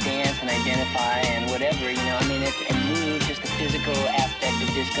and dance and identify and whatever, you know, I mean, and move, just the physical aspect of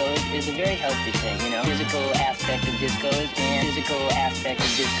disco is a very healthy thing, you know. Physical aspect of disco is dance, physical aspect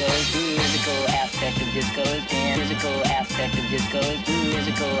of disco is move, physical aspect of disco is dance, physical aspect of disco is move,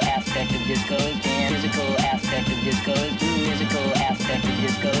 physical aspect of disco is dance, physical aspect of disco is move, physical aspect of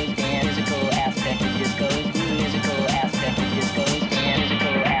disco is dance, physical aspect of disco is move, physical aspect of disco is dance, physical aspect of disco is move, physical aspect of disco is dance, physical aspect of disco is move, physical aspect.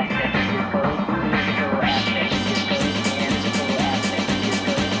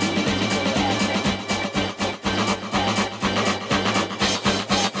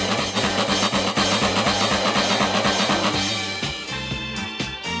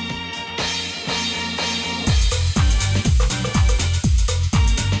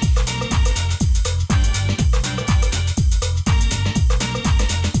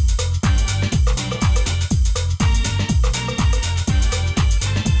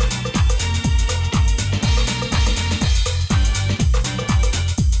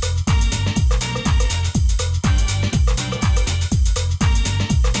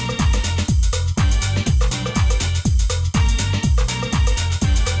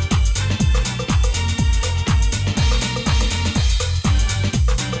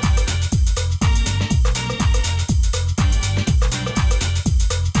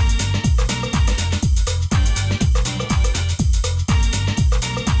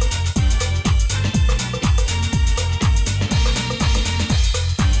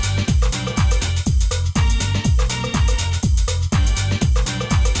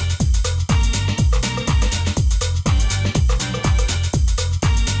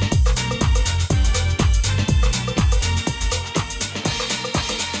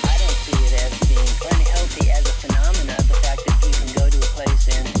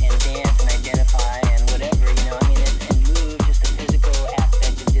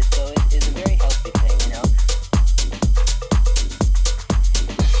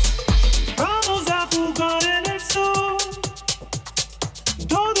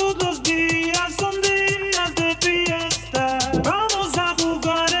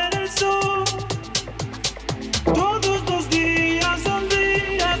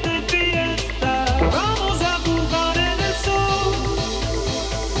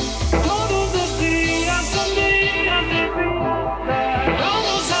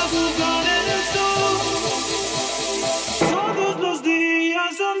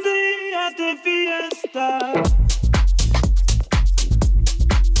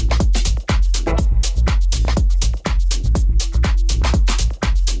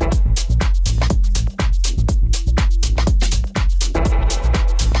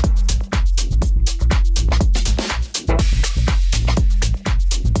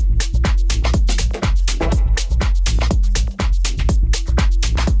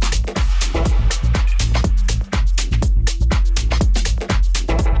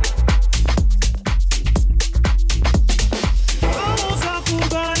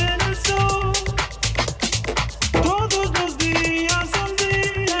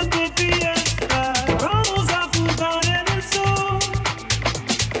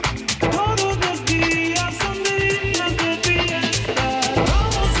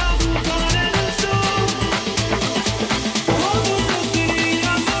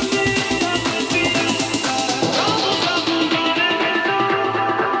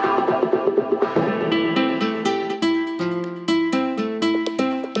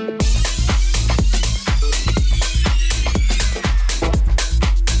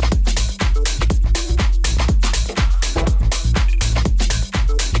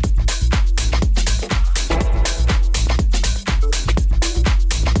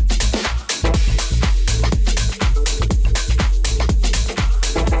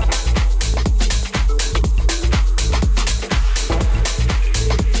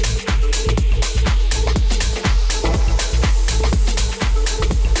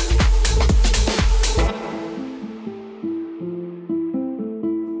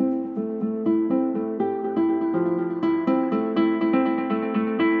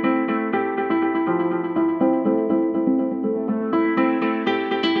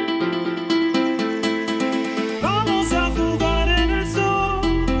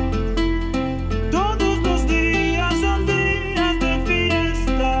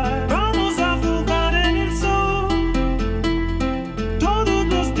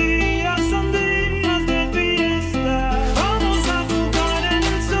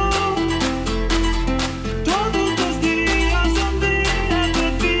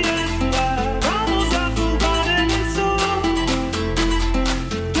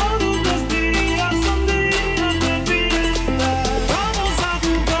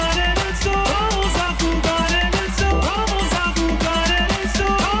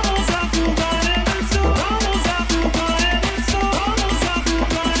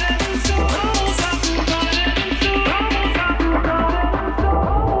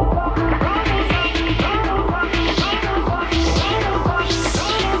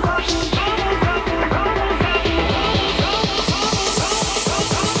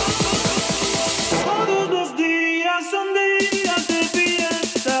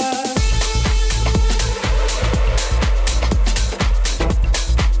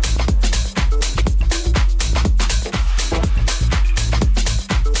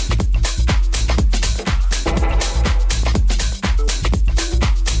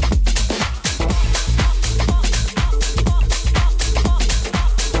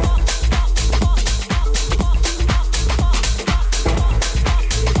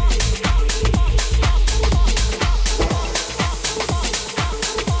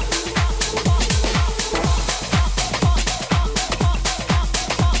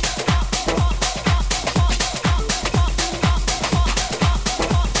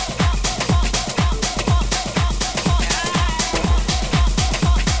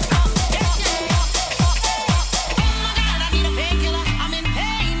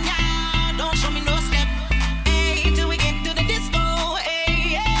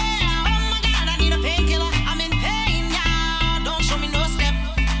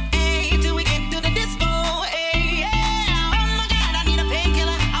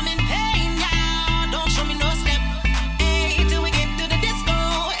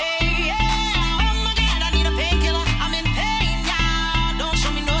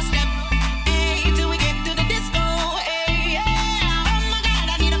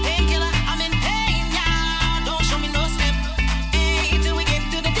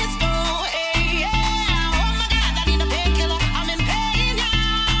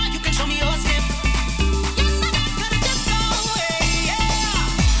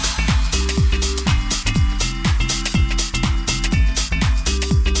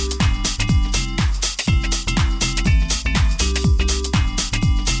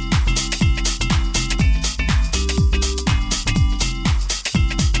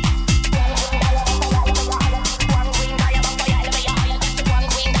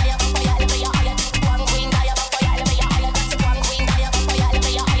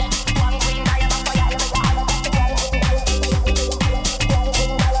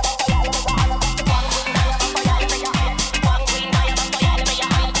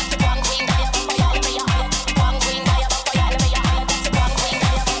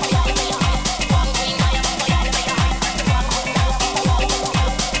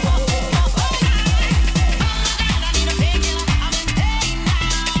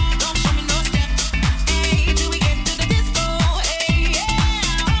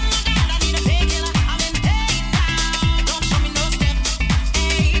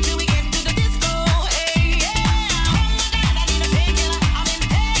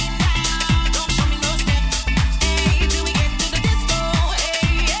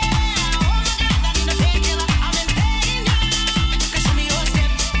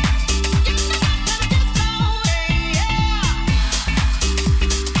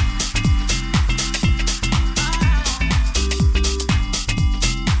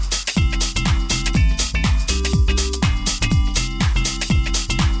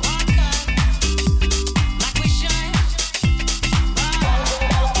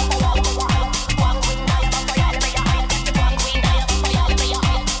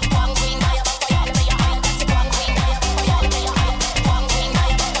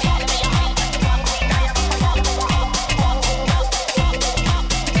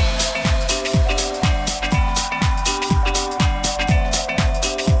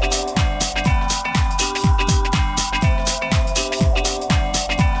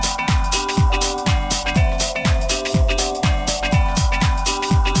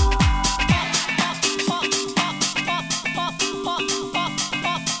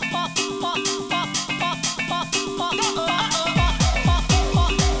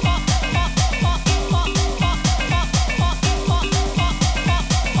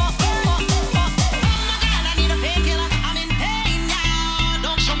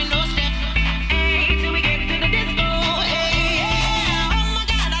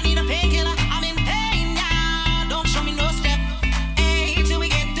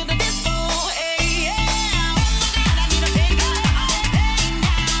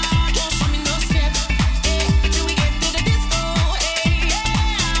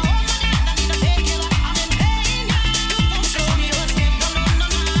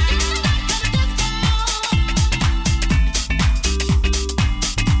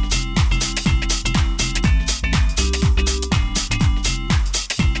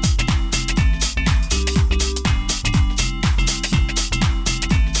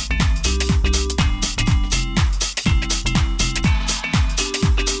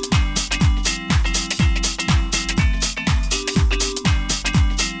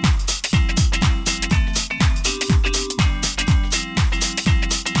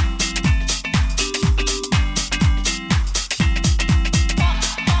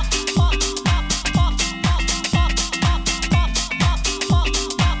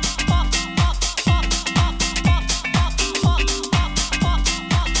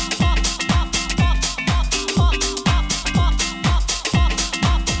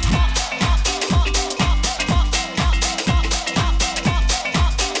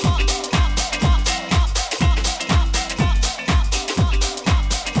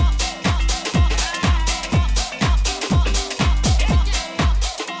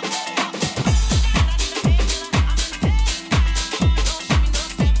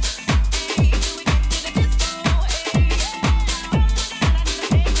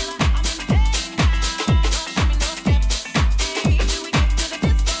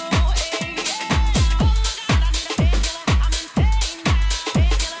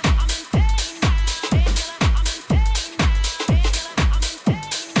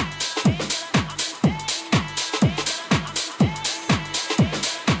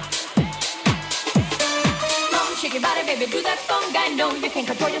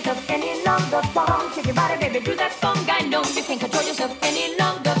 can't control yourself any longer. Song, shake your body, baby, do that song. I know you can't control yourself any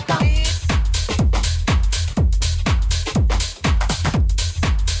longer. Song.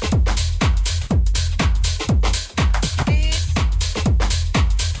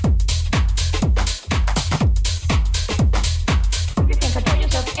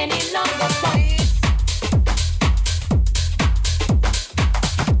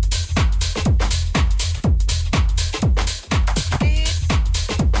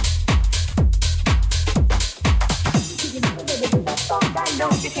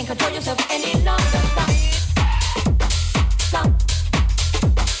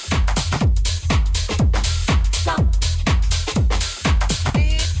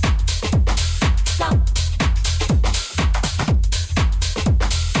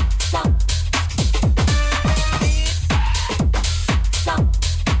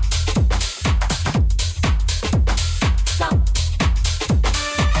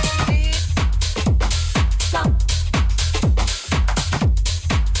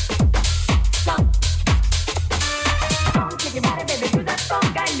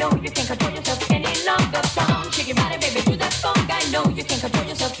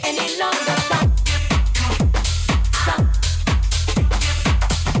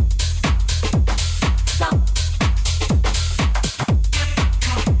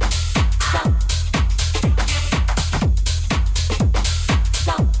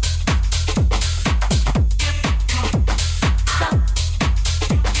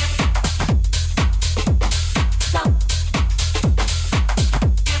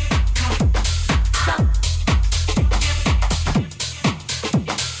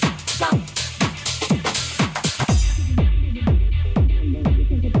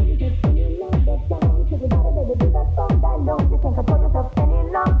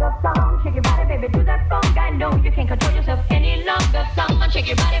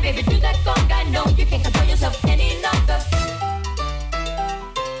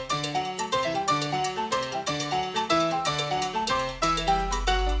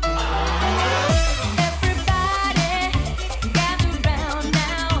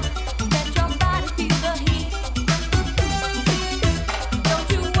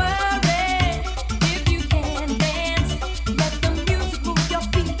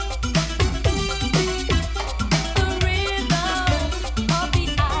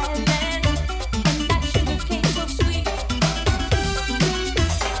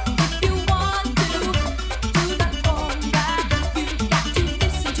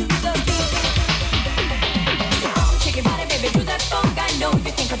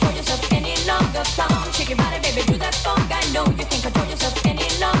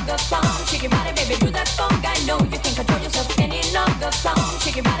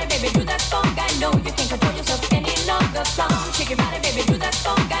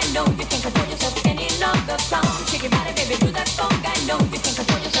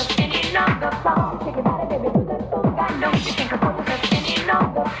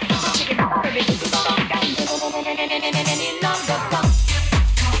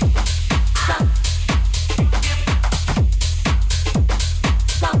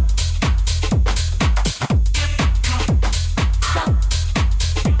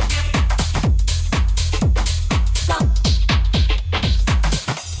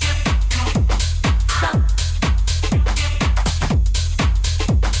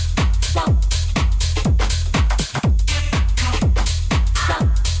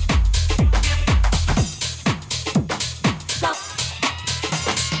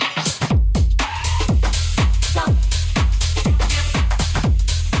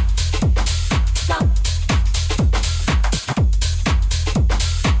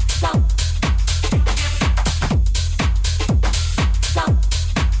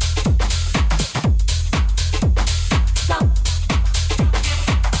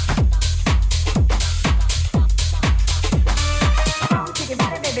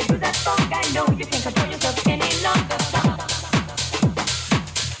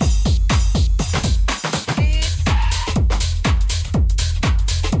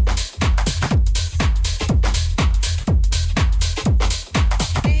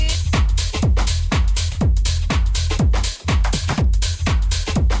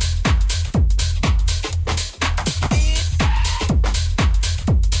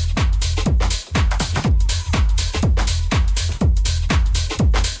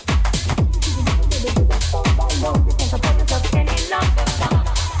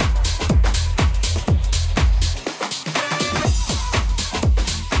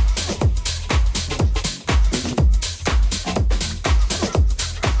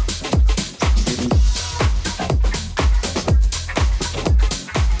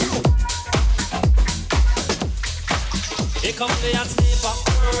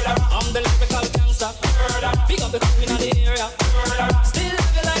 sniper. I'm the lyrical gangster. Big up the crew in the area. Still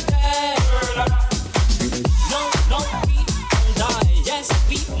live it like that. No, we don't die. Yes,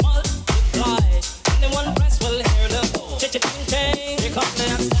 we multiply. Anyone press will hear the cha-cha-ching-ching. Here comes the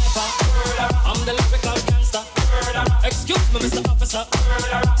sniper. I'm the lyrical gangster. Excuse me, Mr. Officer.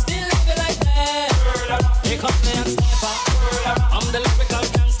 Still live it like that. Here comes the sniper. I'm the lyrical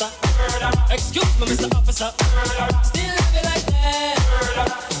gangster. Excuse me, Mr. Officer. Still live it like that.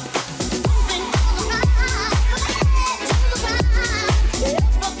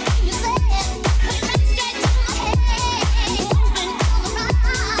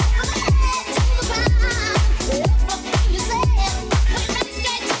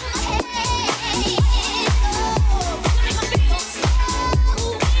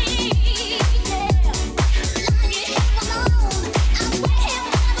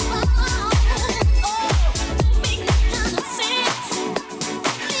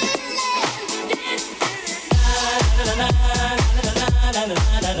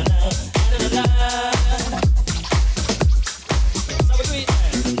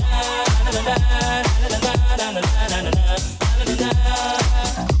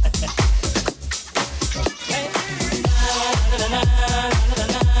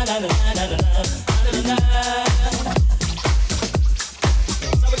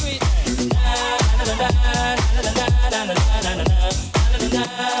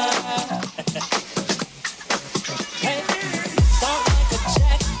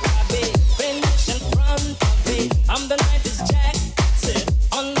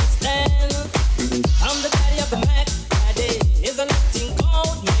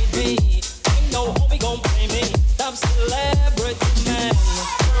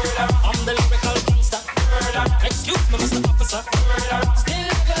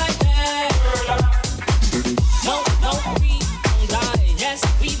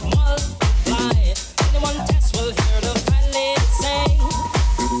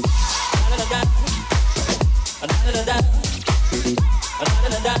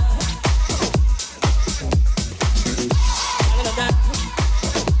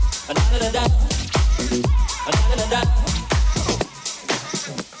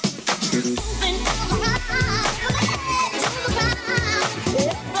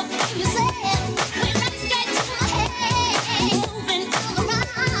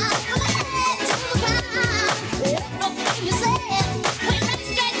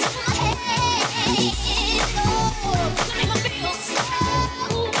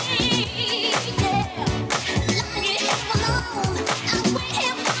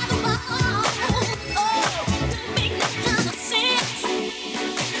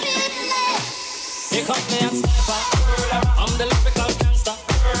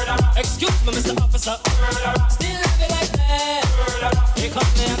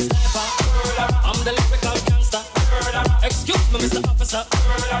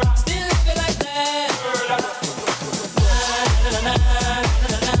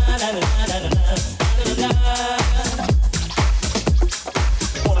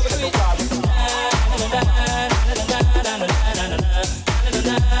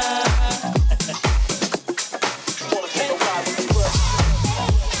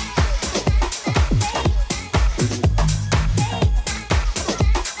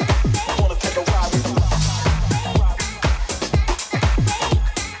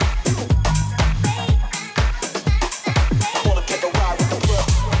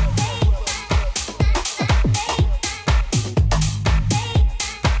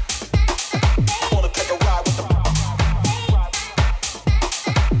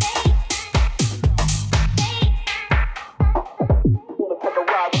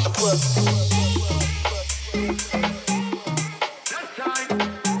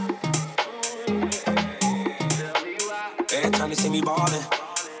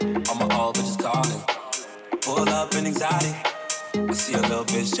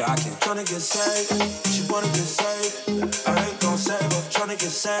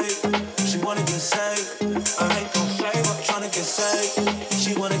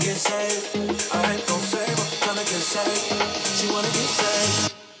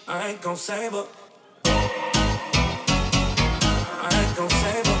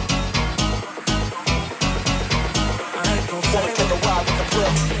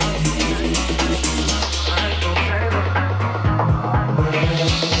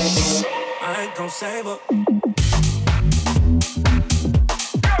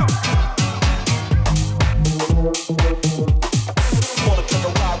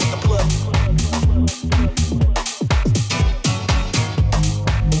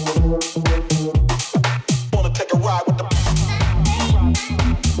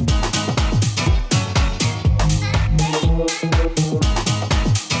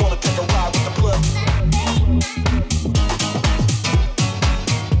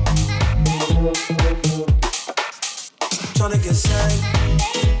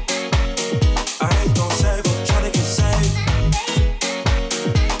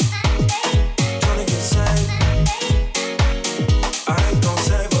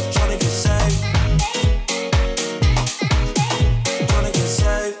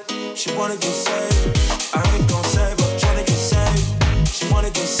 wanna get saved. I ain't gon' save her, tryna get saved. She wanna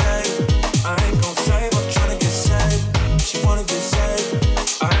get saved. I ain't gon' save her, tryna get saved. She wanna get saved.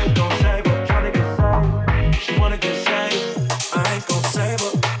 I ain't gon' save her, tryna get saved. She wanna get saved. I ain't gon' save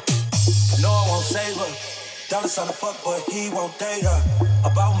her. No, I won't save her. Dollar sign a fuck, but he won't date her.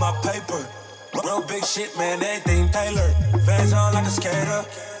 About my paper. Real big shit, man, everything tailored. Fans on like a skater.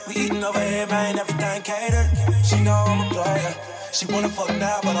 We eating over here, man, everything catered. She know I'm a player. She wanna fuck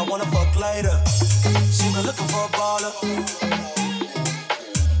now, but I wanna fuck later. She been looking for a baller.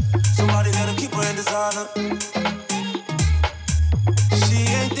 Somebody that'll keep her in designer. She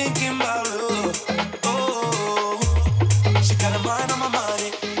ain't thinking about love. Oh, she got her mind on my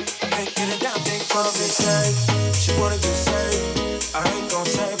money. Can't get it down, think for the saved. She wanna get saved. I ain't gon'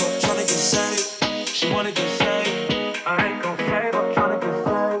 save her, tryna get saved. She wanna get saved. I ain't gon' save her, tryna get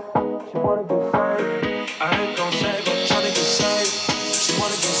saved. She wanna get saved. I ain't gon' save her, tryna get saved. She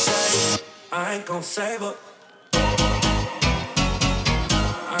wanna get saved. I ain't gon' save her.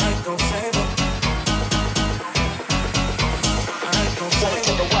 I ain't gon' save her. I ain't gon' save her. Wanna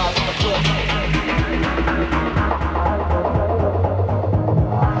take a ride with the plug.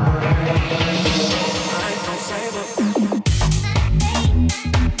 I ain't gon' save her.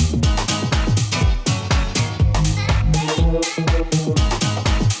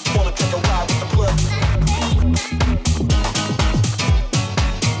 Wanna take a ride with the plug.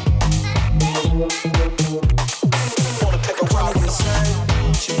 Wanna take a ride with the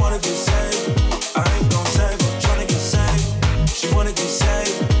plug. She wanna get saved. I ain't gon' save her. Tryna get saved. She wanna get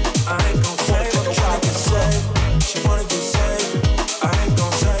saved. I ain't gon' save her. Tryna get saved. She wanna get saved. I ain't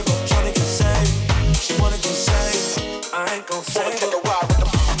gon' save her. Tryna get saved. She wanna get saved. I ain't gon' save her. Wanna take a ride with the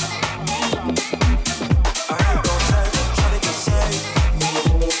plug. I ain't gon' save her. Tryna get saved.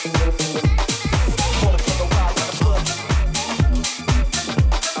 Wanna take a ride with the plug.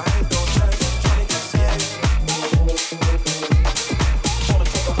 I ain't gon' save her. Tryna get saved. Wanna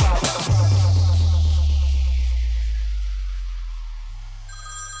take a ride with the plug.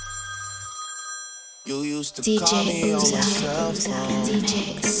 You used to call me on my cell phone.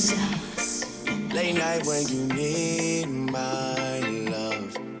 DJ UZO. Late night when you need my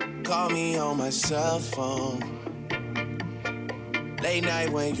love. Call me on my cell phone. Late night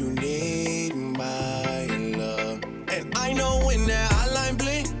when you need my love. And I know when that hotline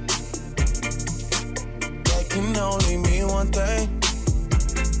blink, that can only mean one thing.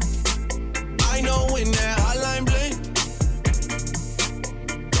 I know when that hotline blink,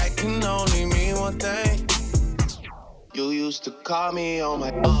 that can only mean one thing. You used to call me on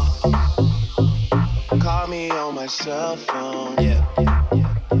my cell phone. Yeah.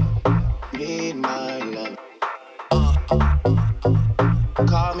 Need my love.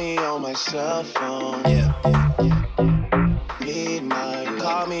 Call me on my cell phone. Yeah. Need my love.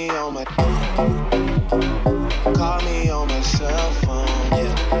 Call me on my cell phone.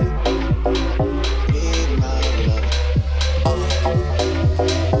 Yeah. Need my love.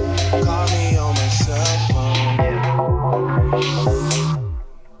 Call me on my cell phone. Yeah.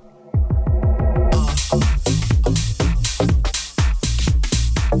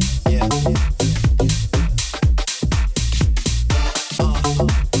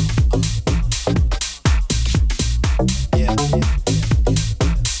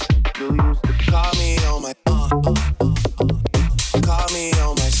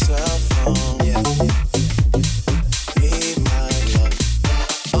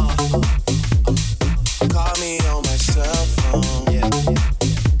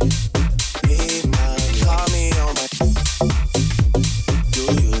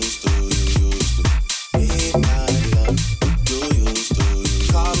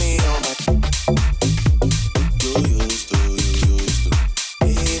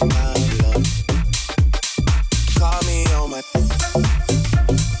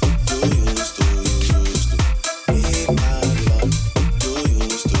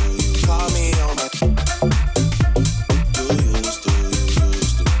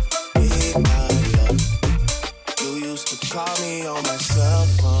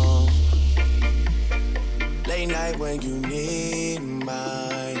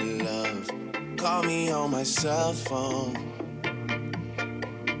 Cell phone.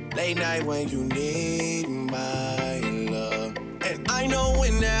 Late night when you need my love. And I know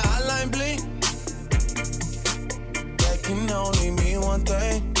when that hotline blink, that can only mean one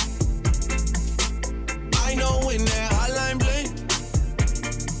thing. I know when that hotline blink,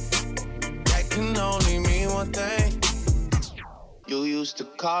 that can only mean one thing. You used to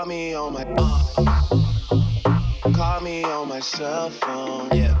call me on my cell phone.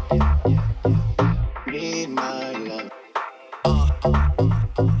 Yeah. Need my love.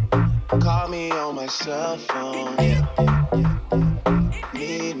 my cell phone. Yeah.